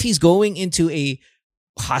 It's if he's going into a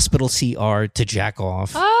hospital CR to jack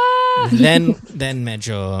off, then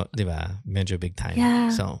medyo, diba? Medyo big time. Yeah.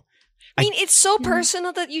 So I mean, it's so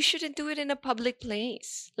personal that you shouldn't do it in a public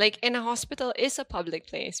place. Like, in a hospital is a public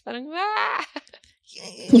place. Parang,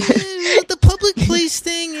 the public place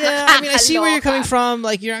thing, yeah. I mean, I see where you're coming from.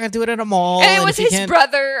 Like, you're not gonna do it at a mall. And it was if you his can't-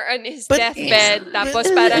 brother on his But deathbed. it's- Tapos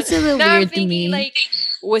it's- parang, it's a little now I'm weird to thinking, me. like,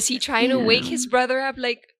 was he trying to wake his brother up?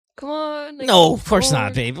 Like, come on. Like, No, of course come not,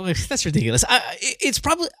 on. babe. That's ridiculous. It's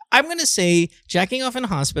probably, I'm going to say jacking off in a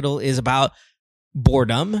hospital is about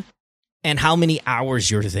boredom and how many hours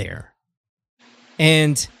you're there.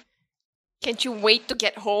 And Can't you wait to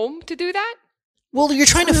get home to do that? well, you're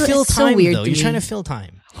trying to fill It's so time weird though. to You're me. trying to fill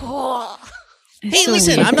time. It's Hey, so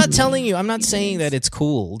listen, weird. I'm not telling you, I'm not saying that it's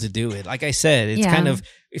cool to do it. Like I said, it's Yeah. kind of,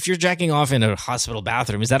 if you're jacking off in a hospital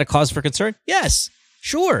bathroom, is that a cause for concern? Yes,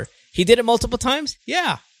 sure. He did it multiple times?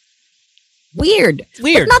 Yeah. Weird.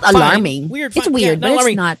 Weird. But not Fine. alarming. Weird. It's fine. weird, Yeah, but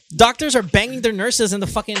alarming. it's not. Doctors are banging their nurses in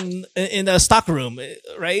the stock room,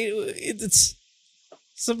 right? It's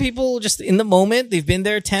some people just in the moment, they've been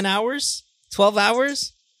there 10 hours, 12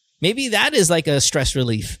 hours. Maybe that is like a stress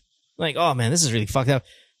relief. Like, oh man, this is really fucked up.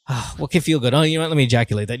 Oh, what can feel good? Oh, you know what? Let me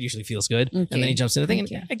ejaculate. That usually feels good. And then he jumps in the thing. And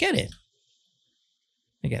Okay. I get it.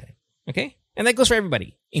 Okay? And that goes for everybody,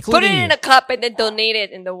 Put including it you. in a cup and then donate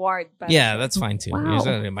it in the ward. Yeah, that's fine too. Wow.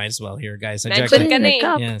 You might as well here, guys. I Nandun jacked ka off. na eh.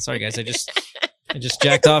 Cup. Yeah, sorry guys. I just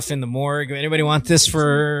jacked off in the morgue. Anybody want this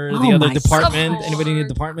for the Oh other my department? God. Anybody in the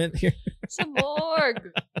department here? Sa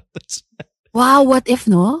morgue. Wow, what if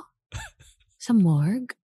no? Sa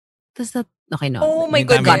morgue? Does that... Okay, no. Oh my Ang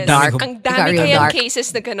dami- goodness. daming Ang It got dami real kayang dark.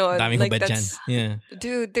 cases na ganon. Daming Like, hubad dyan. that's, Yeah.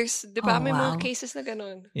 dude, there's, di ba, Oh, may wow. mga cases na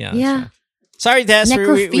ganon. Yeah. Yeah. that's right. Sorry, Des.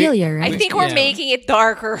 Necrophilia, right? I think we're yeah. making it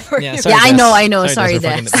darker for Yeah, you. sorry, Yeah, I Des. know. Sorry, Des.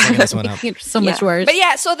 We're Des. fucking this one up. So much Yeah. worse. But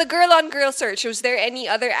yeah, so the girl-on-girl search, was there any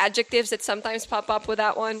other adjectives that sometimes pop up with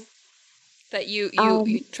that one? That you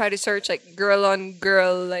try to search, like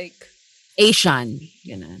girl-on-girl, like Asian.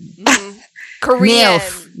 Ganun. Korean.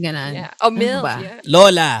 MILF. Ganun. Yeah. Oh, Ano MILF, ba? yeah.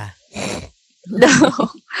 Lola. No.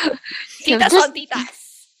 Titas Just- on titas.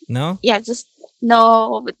 No? Yeah, just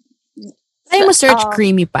no. But, Try mo search uh,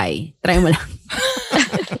 creamy pie. Try mo lang.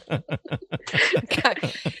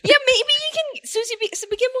 Yeah, maybe you can, Susie,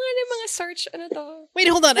 bigyan mo nga ng mga search, ano to? Wait,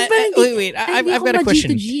 hold on. Hindi- Wait. I've hindi ako got a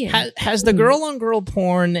question. ma-G2G eh. Has the girl-on-girl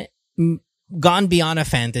porn gone beyond a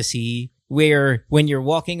fantasy where when you're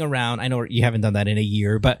walking around, I know you haven't done that in a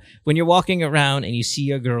year, but when you're walking around and you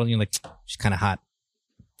see a girl and you're like, she's kind of hot.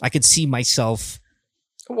 I could see myself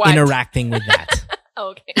What? interacting with that.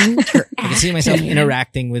 Okay. I can see myself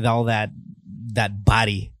interacting with all that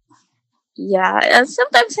body. yeah, and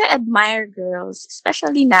sometimes I admire girls,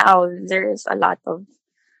 especially now. There's a lot of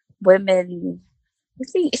women. I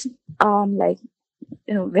think it's like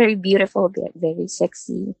very beautiful, very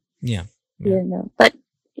sexy. Yeah. You know, but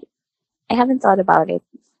I haven't thought about it.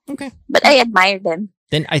 Okay. But I admire them.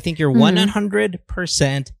 Then I think you're Mhm.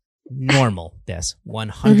 100% normal, Des.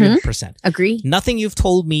 100%. Agree? Nothing you've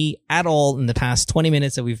told me at all in the past 20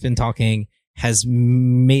 minutes that we've been talking has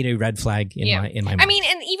made a red flag in Yeah. my mind. I mean,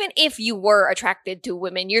 and even if you were attracted to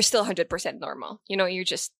women, you're still 100% normal. You're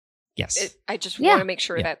just, yes. I just Yeah. want to make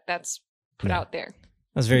sure Yeah. that that's put Yeah. out there.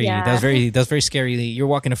 That was very Yeah. scary. You're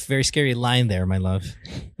walking a very scary line there, my love,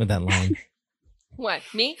 with that line. What?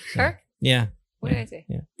 Me? Her? Yeah. What did I say?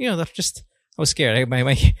 Yeah. That's just, I was scared. My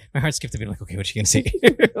heart skipped a bit. Like, okay, what's she going to say?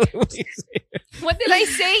 What do you say? What did I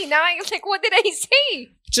say? Now I'm like, what did I say?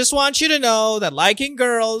 Just want you to know that liking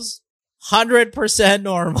girls, 100%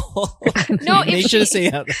 normal. No, Make if sure to she- say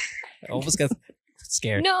that. I almost got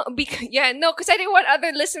scared. No, because I didn't want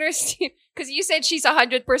other listeners to, because you said she's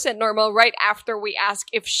 100% normal right after we asked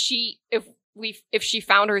if she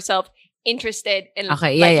found herself interested in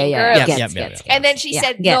Okay, liking yeah. girls. Gets. And then she Yeah,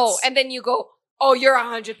 said gets. no, and then you go, oh, you're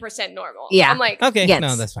 100% normal. Yeah. I'm like, Okay, Yes.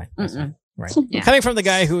 no, that's fine. That's fine. Mm-mm. Right. Yeah. Coming from the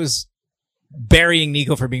guy who was burying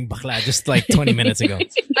Nico for being bakla just like 20 minutes ago.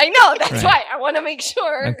 I know, that's Right. why I want to make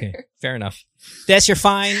sure. Okay, fair enough. Des, you're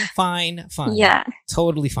fine. Yeah.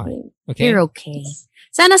 Totally fine. Okay. You're okay.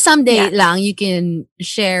 Sana someday Yeah. lang you can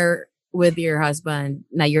share with your husband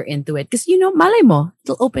na you're into it. Because, malay mo,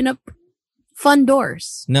 it'll open up fun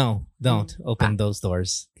doors. No, don't open those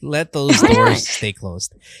doors. Let those doors stay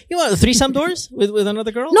closed. You want threesome doors with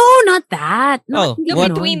another girl? No, not that. Oh, Hindi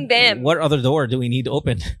what- ganon. Between them. What other door do we need to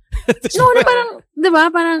open? No, parang,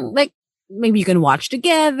 diba? Parang, like, maybe you can watch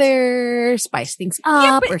together, spice things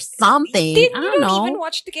up, but or something. Then I you don't don't know. even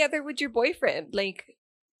watch together with your boyfriend. Like,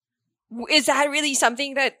 is that really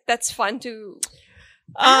something that's fun to?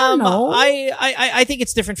 I don't know. I think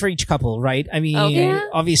it's different for each couple, right? I mean, Okay.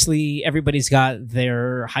 obviously everybody's got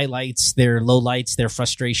their highlights, their lowlights, their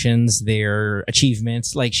frustrations, their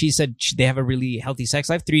achievements. Like she said, they have a really healthy sex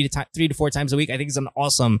life, 3 to 4 times a week. I think it's an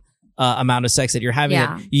awesome amount of sex that you're having.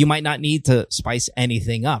 Yeah. That you might not need to spice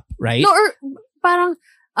anything up, right? No, or parang,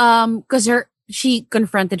 because she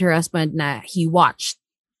confronted her husband na he watched.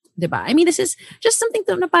 Diba? I mean, this is just something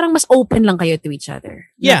na parang mas open lang kayo to each other.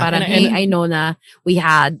 Na Yeah, parang, and- hey, I know na we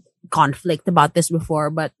had conflict about this before,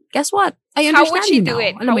 but guess what? I How understand would she you do now.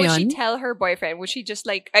 it? Alam How mo would she yun? tell her boyfriend? Would she just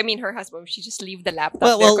her husband, would she just leave the laptop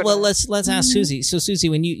Well, there? let's ask Susie. So, Susie,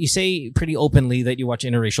 when you say pretty openly that you watch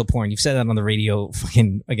interracial porn, you've said that on the radio,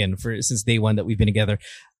 fucking again, since day one that we've been together.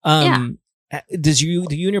 Do you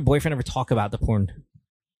and your boyfriend ever talk about the porn?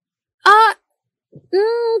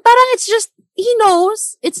 Parang it's just he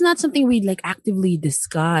knows it's not something we like actively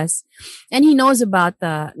discuss, and he knows about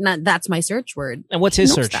that's my search word. And what's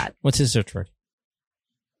his He knows search? that. What's his search word?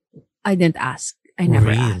 I didn't ask. I never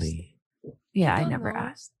asked. Really? Yeah, I don't never know.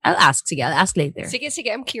 asked. I'll ask. Sige, I'll ask later.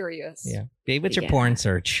 Sige, I'm curious. Yeah. Babe, what's your Yeah. porn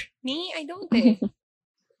search? Me? I don't eh.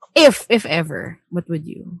 If ever, what would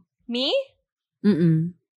you? Me?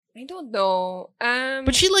 Mm-mm. I don't know.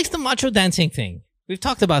 But she likes the macho dancing thing. We've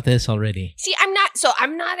talked about this already. See, I'm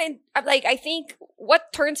not in, like, I think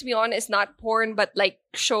what turns me on is not porn, but like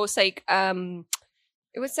shows like,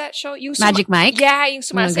 what's that show? Yung Magic Mike? Yeah, yung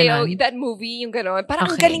sumasayaw. ganon. That movie, yung gano'n. Parang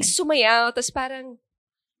ang Okay. galing sumayaw. Tapos parang,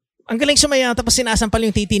 Ang galing sumayaw tapos sinasampal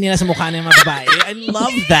yung titi nila sa mukha ng mga babae. I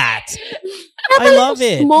love that. I love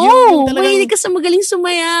it. Mo, Yung talagang- mahilig ka sa magaling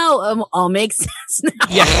sumayaw. All makes sense now.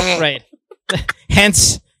 Yeah, right.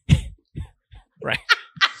 Hence, right.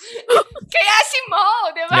 kaya si Mo,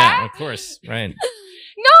 di ba? Yeah, of course, right.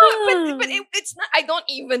 No, but it's not, I don't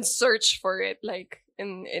even search for it. Like,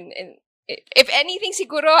 if anything,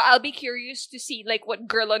 siguro, I'll be curious to see, like, what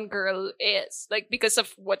girl on girl is. Like, because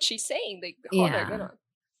of what she's saying. Like, Yeah. ganon.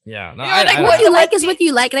 Yeah, no, You know, like, What you like is Tin- what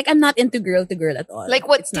you like. Like, I'm not into girl to girl at all. Like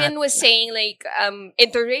what It's Tin not- was saying, like,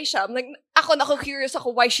 interracial. I'm like, ako curious ako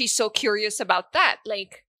why she's so curious about that.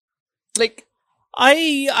 Like,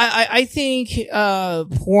 I think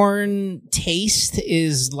porn taste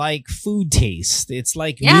is like food taste. It's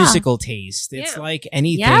like Yeah. musical taste. It's Yeah. like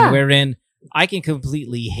anything Yeah. wherein I can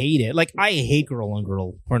completely hate it. Like I hate girl on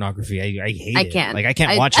girl pornography. I hate I it. can't. Like I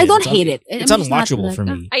can't watch it. I don't It's hate it. It's I'm just not unwatchable like, for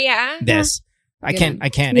me. yeah. Yes. I can't.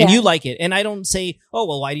 And Yeah. you like it. And I don't say, oh,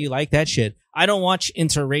 well, why do you like that shit? I don't watch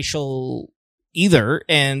interracial either.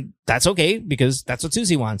 And that's okay because that's what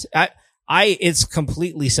Susie wants. It's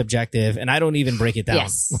completely subjective and I don't even break it down.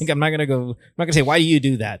 Yes. Like I'm not going to say, why do you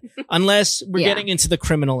do that? Unless we're Yeah. getting into the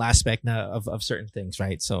criminal aspect now of certain things,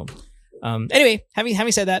 right? So, anyway,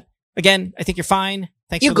 having said that, again, I think you're fine.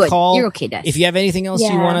 Thanks You're for the good. call. You're okay, Des. If you have anything else you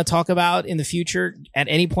Yeah. want to talk about in the future at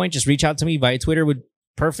any point, just reach out to me via Twitter would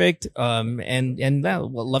perfect. And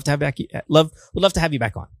we'll love to have we'd love to have you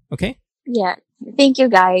back on. Okay. Yeah. Thank you,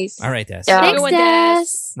 guys. All right, Des. Yeah. Thanks, Everyone Des.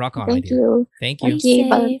 Rock on, my Thank dear. you. Thank you. Okay,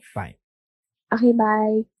 bye. Bye. Okay,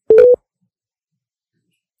 bye.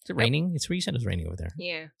 Is it raining? It's where you said it was raining over there.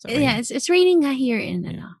 Yeah. Is it raining? Yeah, it's raining here in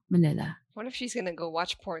Manila. What if she's gonna go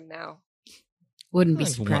watch porn now? Wouldn't be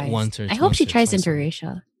Like surprised. once or I hope she twice or tries twice.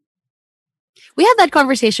 interracial. We had that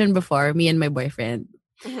conversation before, me and my boyfriend,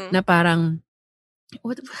 Mhm. na parang,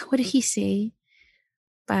 what did he say?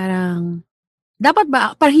 Parang, dapat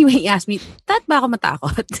ba, parang he asked me, dapat ba ako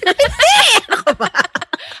matakot? Hindi! Ako ba?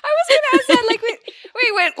 I was gonna ask that. Like, wait.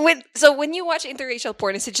 So when you watch interracial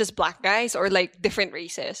porn, is it just black guys or like different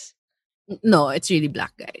races? No, it's really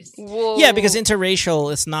black guys. Whoa. Yeah, because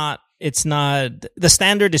interracial, it's not, the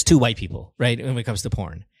standard is two white people, right? When it comes to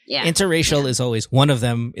porn. Yeah. Interracial is always one of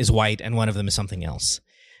them is white and one of them is something else.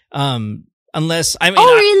 Unless, I mean,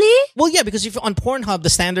 Oh, really? well, yeah, because if on Pornhub, the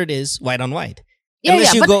standard is white on white. Yeah,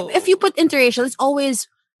 Unless you but go- if you put interracial, it's always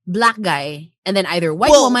black guy and then either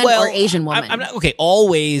white woman or Asian woman. I'm not, okay,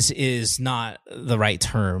 always is not the right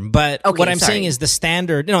term, but Okay, what I'm sorry. saying is the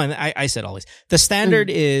standard. No, I said always. The standard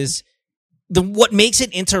is what makes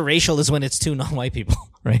it interracial is when it's two non-white people,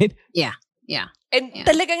 right? Yeah. And Yeah.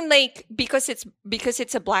 talagang like because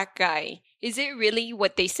it's a black guy, is it really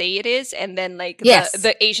what they say it is? And then like Yes.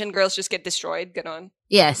 the Asian girls just get destroyed, ganon.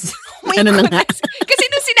 Yes. Oh my Ganun na nga. goodness. Kasi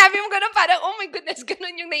nung sinabi mo ganon, parang oh my goodness,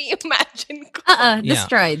 ganon yung nai-imagine ko. Yeah.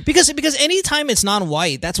 Destroyed. Because anytime it's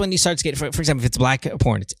non-white, that's when you start to get, for example, if it's black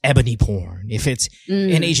porn, it's ebony porn. If it's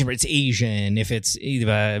an Asian, it's Asian. If it's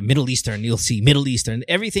Middle Eastern, you'll see Middle Eastern.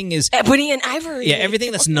 Everything is Ebony and Ivory. yeah.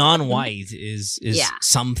 Everything that's non-white is Yeah.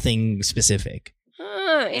 something specific.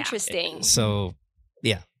 Interesting. So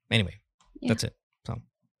yeah. Anyway, Yeah. that's it. So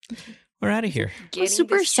we're out of here. A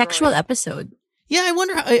super Getting sexual destroyed. episode. Yeah, I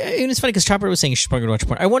wonder. And it's funny because Chopper was saying she's probably going to watch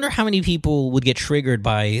porn. I wonder how many people would get triggered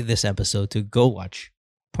by this episode to go watch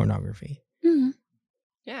pornography. Mhm.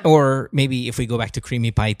 Yeah. Or maybe if we go back to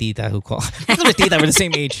Creamy Pie Tita, who call Tita, we're the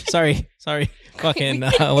same age. Sorry. Fucking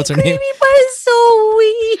what's her name? Creamy pie is so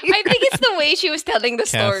weird. I think it's the way she was telling the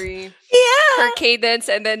Kath. story. Yeah. Her cadence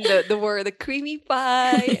and then the word, the creamy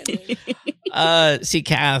pie. And then, See,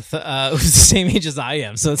 Kath was the same age as I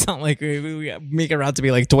am, so it's not like we make her out to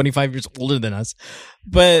be like 25 years older than us.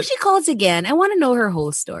 But She calls again. I want to know her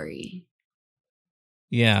whole story.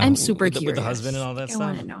 yeah, I'm super with curious. the husband and all that I stuff.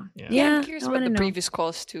 want to know. Yeah. Yeah, I'm curious I about want the to know. previous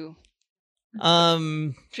calls too.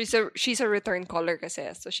 Um, She's a return caller kasi.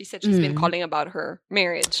 So she said she's been calling about her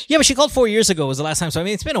marriage. yeah, but she called 4 years ago was the last time. So I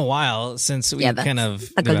mean, it's been a while since we Yeah, that's kind of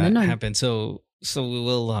tagal na nun. happened. So we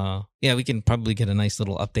will, yeah, we can probably get a nice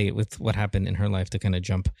little update with what happened in her life to kind of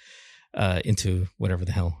jump into whatever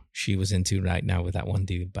the hell she was into right now with that one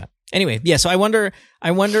dude. But anyway, yeah. So I wonder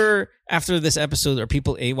after this episode, are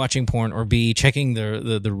people A, watching porn, or B, checking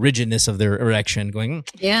the rigidness of their erection, going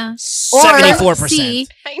Yeah. 74%. C,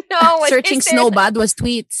 I know. what searching is it? Snowbad was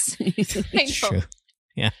tweets. I It's know. true.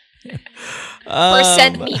 Yeah.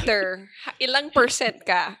 Percent meter. Ilang percent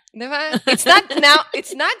ka? Diba?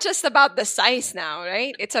 It's not just about the size now,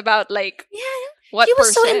 right? It's about like Yeah. what He was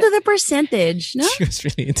percent. so into the percentage, no? She was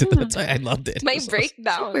really into that. I loved it. My It was so-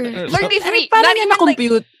 breakdown. Super. 33. Parang Not yan even like,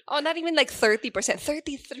 na-compute. not even like 30%.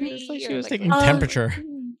 33. It's like she or was like- taking temperature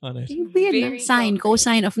on it. Yung weird na. Very Sine, concrete.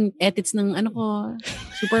 cosine of edits ng ano ko,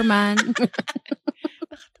 Superman.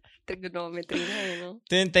 Trigonometry na, you know?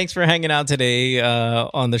 Then thanks for hanging out today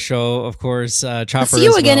on the show. Of course, Chopper. I'll see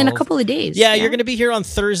you as again in a well. couple of days. Yeah, you're going to be here on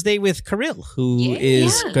Thursday with Kirill, who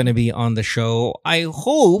is Yeah. going to be on the show. I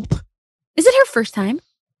hope. Is it her first time?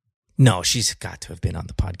 No, she's got to have been on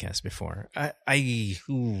the podcast before.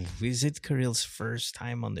 Is it Kirill's first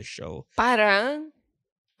time on the show? Parang,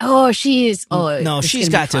 Oh, she's. Oh, No, it's she's gonna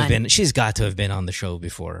be got to have fun. been. She's got to have been on the show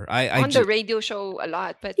before. on the radio show a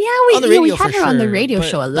lot, but Yeah, On the we radio had for her on the sure, radio but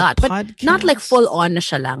show a the lot, but not like podcast? full on na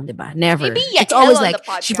siya lang, diba? Never. Maybe It's Yael always on like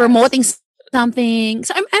the she podcast. promoting something.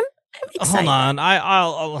 So I'm excited. Hold on.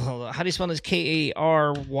 I'll how do you spell this?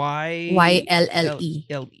 Karylle. YLLE.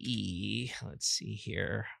 Let's see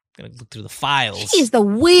here. I'm gonna look through the files. She's the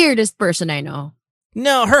weirdest person I know.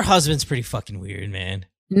 No, her husband's pretty fucking weird, man.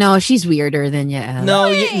 No, she's weirder than Yael. No,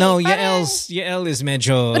 Hey, Yael is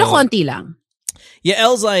medyo. Pero konti lang.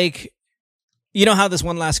 Yael's like, you know how this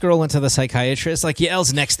one last girl went to the psychiatrist? Like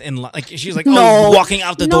Yael's next in line. Like she's like, No. walking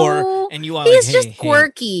out the No. door, and you are He's like, just hey,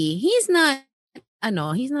 quirky. He's not.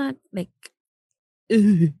 He's not like.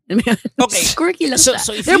 Okay, quirky lang So, siya.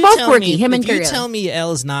 so if They're you both tell quirky. me, Him and if you Kirill. tell me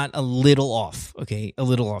Yael is not a little off, okay, a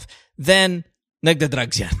little off, then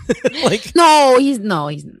nagdadrugs yan. Like, No, he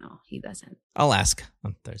doesn't. I'll ask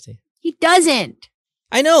on Thursday. He doesn't.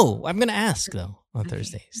 I know. I'm gonna ask though on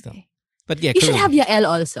Thursday still. Okay. But yeah, You should Kirill. have Yael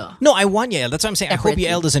also. No, I want Yael. That's what I'm saying. I hope Separately.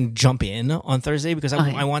 Yael doesn't jump in on Thursday because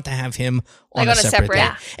Okay. I want to have him Like on on a a separate separate- day.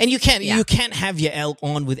 Yeah. And you can't Yeah. have Yael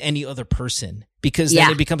on with any other person because Yeah.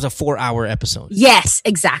 then it becomes a 4-hour episode. Yes,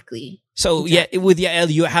 exactly. So yeah, with Yael,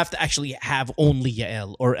 you have to actually have only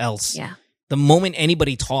Yael, or else Yeah. the moment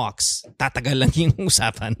anybody talks, tatagal lang yung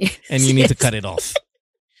usapan, and you need to Yes. cut it off.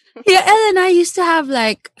 Yael and I used to have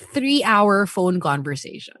like 3-hour phone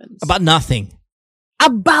conversations About nothing.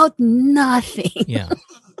 about nothing. Yeah.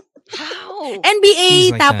 how? NBA,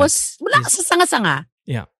 He's like tapos wala sa sanga-sanga.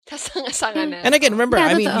 Yeah. Tasanga-sanga na. And again, remember, Yeah,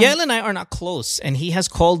 I mean, totoo. Yael and I are not close, and he has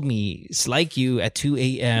called me, like you, at 2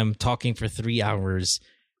 a.m. talking for 3 hours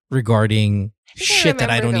regarding think I shit that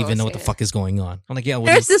I remember don't even know those, what the yeah. fuck is going on. I'm like, yeah, what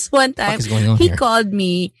There's the this one fuck time, is going on he here? called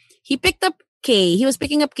me. He picked up Kay. He was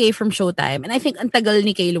picking up Kay from Showtime. And I think ang tagal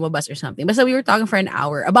ni Kay lumabas or something. Basta we were talking for an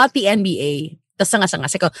hour about the NBA. Tas sanga-sanga.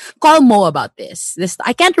 Sabi ko, call Mo about this.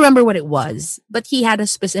 I can't remember what it was. But he had a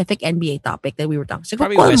specific NBA topic that we were talking. So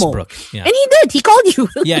Probably call Mo. Westbrook. Yeah. And he did. He called you.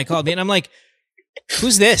 Yeah, he called me, and I'm like,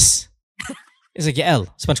 who's this? He's like, Yael,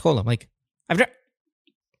 Sponge Cola. I'm like,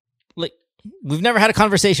 we've never had a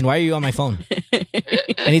conversation. Why are you on my phone?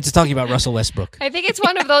 I need to talk to you about Russell Westbrook. I think it's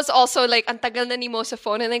one of those also like ang tagal na ni Mo sa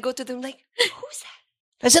phone and I go to them like, who's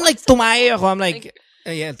that? As in, like, tumayo ako. I'm like,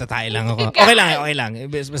 yeah, tatay lang ako. Okay lang.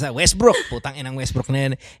 Basta Westbrook. Putang inang Westbrook na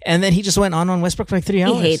yan. And then he just went on Westbrook for like 3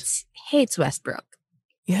 hours. He hates Westbrook.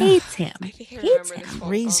 Yeah. Hates him. I think I Hates remember him. this phone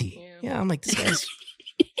Crazy. call. Yeah, I'm like, this guy's...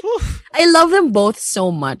 I love them both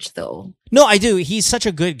so much, though. No, I do. He's such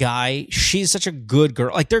a good guy. She's such a good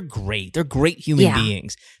girl. Like, they're great. They're great human Yeah.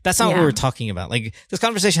 beings. That's not what Yeah. we're talking about. Like, this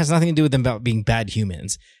conversation has nothing to do with them about being bad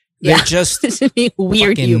humans. They're Yeah. just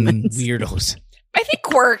Weird fucking humans. weirdos. I think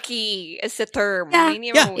quirky is the term. Yeah.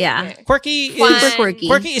 Hindi Yeah. mo- Yeah. Quirky Fun. is... Super quirky.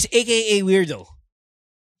 Quirky is AKA weirdo.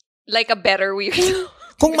 Like a better weird.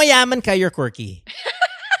 Kung mayaman ka, you're quirky.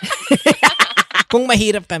 Kung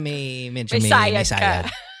mahirap ka, medyo May sayad ka.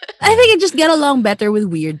 sayad. I think I just get along better with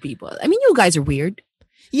weird people. I mean, you guys are weird.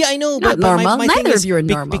 Yeah, I know, Not but normal. my thing Neither is of you are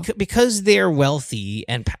normal. because they're wealthy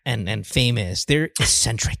and famous. They're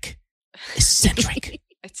eccentric. Eccentric.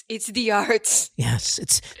 It's the arts. Yes,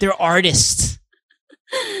 they're artists.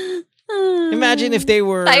 Imagine if they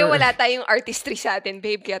were. Tayo wala tayong artistry sa atin,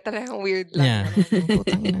 babe. Kaya talagang weird lang. Yeah.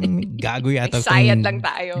 Gago yata. Excited lang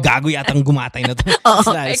tayo. Gago yatang gumatay na to. Oo,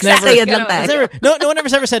 It's never. excited lang tayo. It's never, no one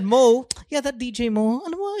ever said, Mo, yeah, that DJ Mo,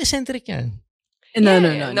 ano mo, eccentric yan. No.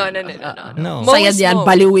 No. Mo Sayad is yan, Mo.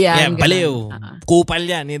 baliw yan. Yeah, ganun. baliw. Kupal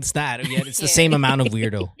yan. It's that. Yeah, it's the same amount of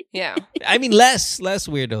weirdo. Yeah. I mean, less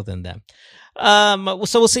weirdo than them.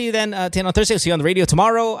 So we'll see you then 10 on Thursday. We'll see you on the radio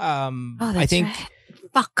tomorrow. Oh, that's I think right.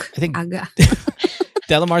 Fuck. I think- Aga.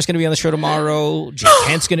 Delamar's going to be on the show tomorrow. Jay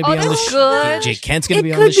Kent's going to be on the that's show. good. Jay Kent's going to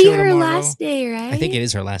It be on the could be show her tomorrow. last day, right? I think it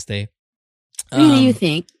is her last day. Really, you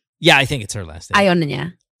think? Yeah, I think it's her last day. Ayaw na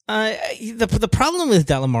niya. The problem with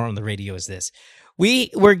Delamar on the radio is this.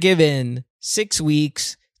 We were given 6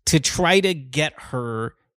 weeks to try to get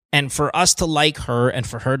her and for us to like her and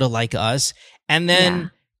for her to like us. And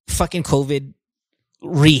then fucking COVID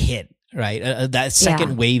re-hit, right? That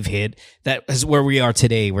second wave hit. That is where we are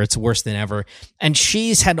today, where it's worse than ever. And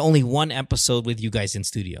she's had only one episode with you guys in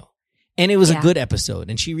studio. And it was a good episode,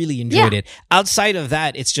 and she really enjoyed it. Outside of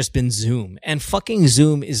that, it's just been Zoom. And fucking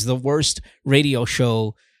Zoom is the worst radio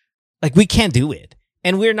show. Like, we can't do it.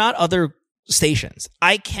 And we're not other stations.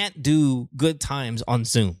 I can't do Good Times on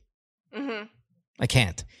Zoom. Mm-hmm. I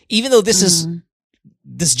can't. Even though this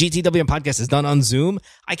GTWM podcast is done on Zoom,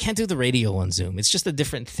 I can't do the radio on Zoom. It's just a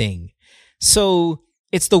different thing. So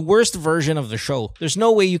it's the worst version of the show. There's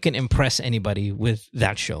no way you can impress anybody with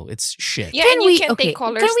that show. It's shit. Yeah, and you can't take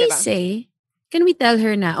callers, can we tell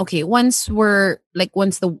her na, okay, once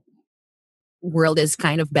the world is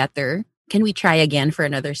kind of better, can we try again for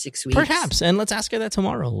another 6 weeks? Perhaps. And let's ask her that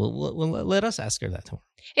tomorrow. We'll let us ask her that tomorrow.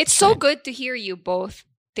 It's so good to hear you both,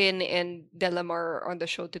 Tin and Delamar, on the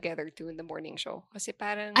show together too in the morning show. Kasi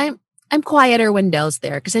parang... I'm quieter when Del's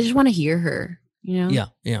there because I just want to hear her. You know?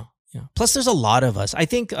 Yeah. Plus, there's a lot of us. I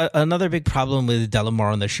think another big problem with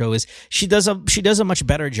Delamar on the show is she does a much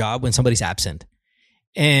better job when somebody's absent.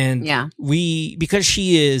 And because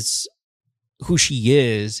she is who she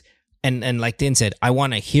is, and like Tin said, I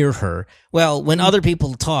want to hear her. Well, when other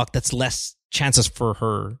people talk, that's less chances for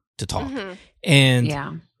her to talk. Mm-hmm.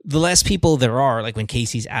 And the less people there are, like when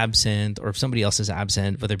Casey's absent or if somebody else is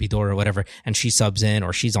absent, whether it be Dora or whatever, and she subs in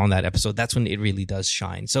or she's on that episode, that's when it really does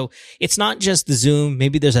shine. So it's not just the Zoom.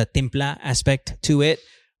 Maybe there's a timpla aspect to it,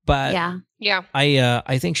 but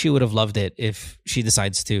I think she would have loved it if she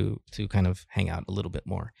decides to kind of hang out a little bit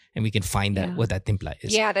more, and we can find that what that timpla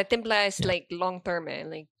is. Yeah, that timpla is like long term,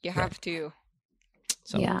 like you have to.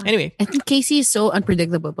 So anyway, I think Casey is so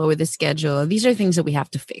unpredictable with the schedule. These are things that we have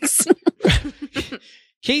to fix.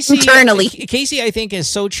 Casey, internally. Casey, I think, is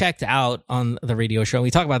so checked out on the radio show.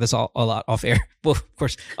 We talk about this a lot off air. Well, of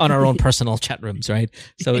course, on our own personal chat rooms, right?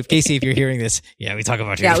 So if Casey, if you're hearing this, we talk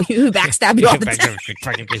about you. Yeah, we backstab you all the time.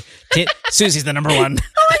 Susie's the number one.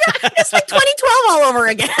 Oh my God, it's like 2012 all over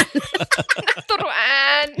again.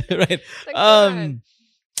 Right.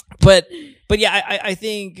 But yeah, I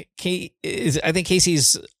think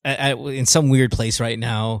Casey's in some weird place right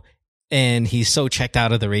now, and he's so checked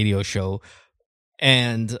out of the radio show.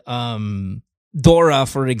 And Dora,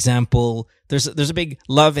 for example, there's a big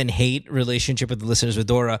love and hate relationship with the listeners with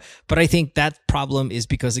Dora, but I think that problem is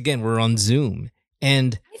because, again, we're on Zoom,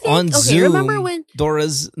 and Zoom,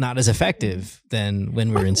 Dora's not as effective than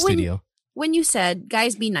when we're in studio. When you said,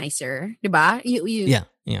 guys, be nicer, diba?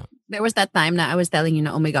 Yeah. There was that time that I was telling you,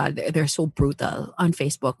 oh my God, they're so brutal on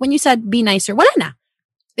Facebook. When you said, be nicer, wala na.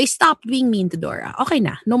 They stopped being mean to Dora. Okay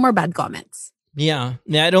na. No more bad comments. Yeah.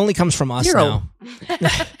 It only comes from us now.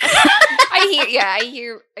 I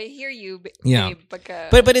hear you. Yeah.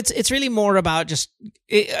 But it's really more about just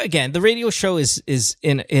again, the radio show is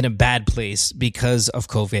in a bad place because of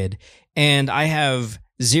COVID, and I have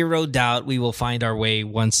zero doubt we will find our way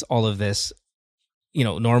once all of this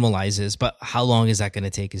normalizes. But how long is that going to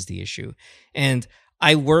take is the issue. And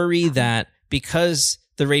I worry that because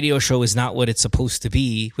the radio show is not what it's supposed to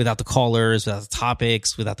be, without the callers, without the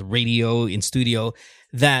topics, without the radio in studio,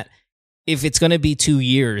 that if it's going to be 2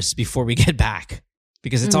 years before we get back,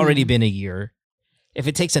 because it's already been a year, if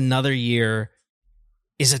it takes another year,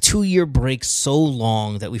 is a 2-year break so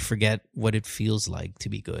long that we forget what it feels like to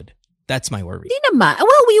be good? That's my worry.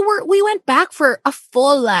 Well, we went back for a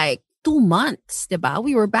full 2 months, diba?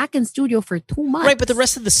 We were back in studio for 2 months. Right, but the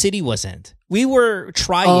rest of the city wasn't. We were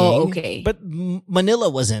trying, but Manila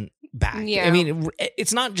wasn't back. Yeah. I mean,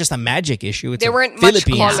 it's not just a Magic issue. It's there a weren't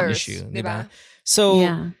Philippines much callers, issue. diba?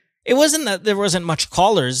 So It wasn't that there wasn't much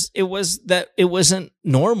callers. It was that it wasn't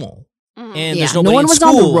normal. And there's Yeah, nobody no one in was school.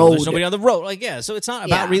 on the road. There's nobody on the road. Like, yeah, so it's not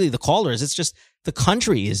about Yeah. really the callers. It's just the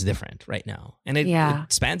country is different right now. And it Yeah.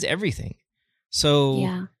 spans everything. So,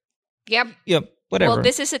 Yeah. Yep. whatever. Well,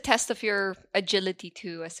 this is a test of your agility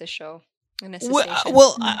too as a show and as a station.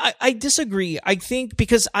 Well, I disagree. I think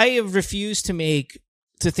because I have refused to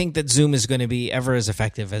think that Zoom is going to be ever as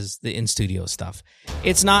effective as the in-studio stuff.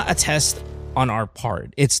 It's not a test on our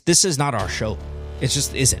part. This is not our show. It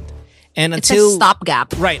just isn't. And It's until a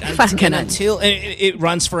stopgap. right, Parang and ganun. until it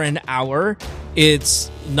runs for an hour,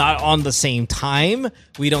 it's not on the same time.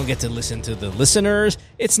 We don't get to listen to the listeners.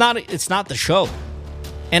 It's not the show.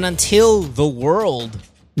 And until the world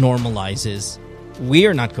normalizes, we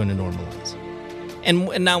are not going to normalize. And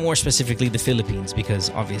now more specifically the Philippines, because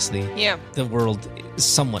obviously the world is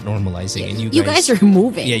somewhat normalizing, and You guys are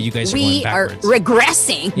moving. Yeah, you guys are we going backwards. are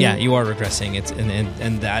regressing. Yeah, you are regressing. It's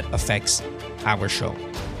and that affects our show.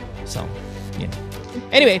 So,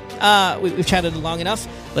 Anyway, we've chatted long enough.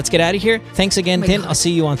 Let's get out of here. Thanks again, Oh my Tin. God. I'll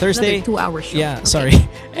see you on Thursday. Another 2-hour show. Yeah, Okay. sorry.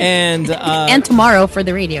 And And tomorrow for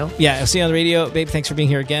the radio. yeah, I'll see you on the radio. Babe, thanks for being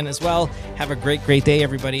here again as well. Have a great day,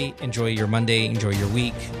 everybody. Enjoy your Monday. Enjoy your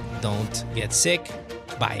week. Don't get sick.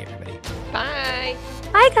 Bye, everybody. Bye.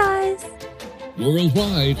 Bye, guys.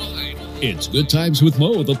 Worldwide, it's Good Times with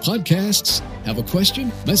Mo, the podcasts. Have a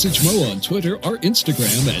question? Message Mo on Twitter or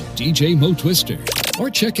Instagram at DJ Mo Twister. Or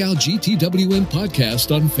check out GTWN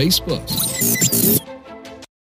Podcast on Facebook.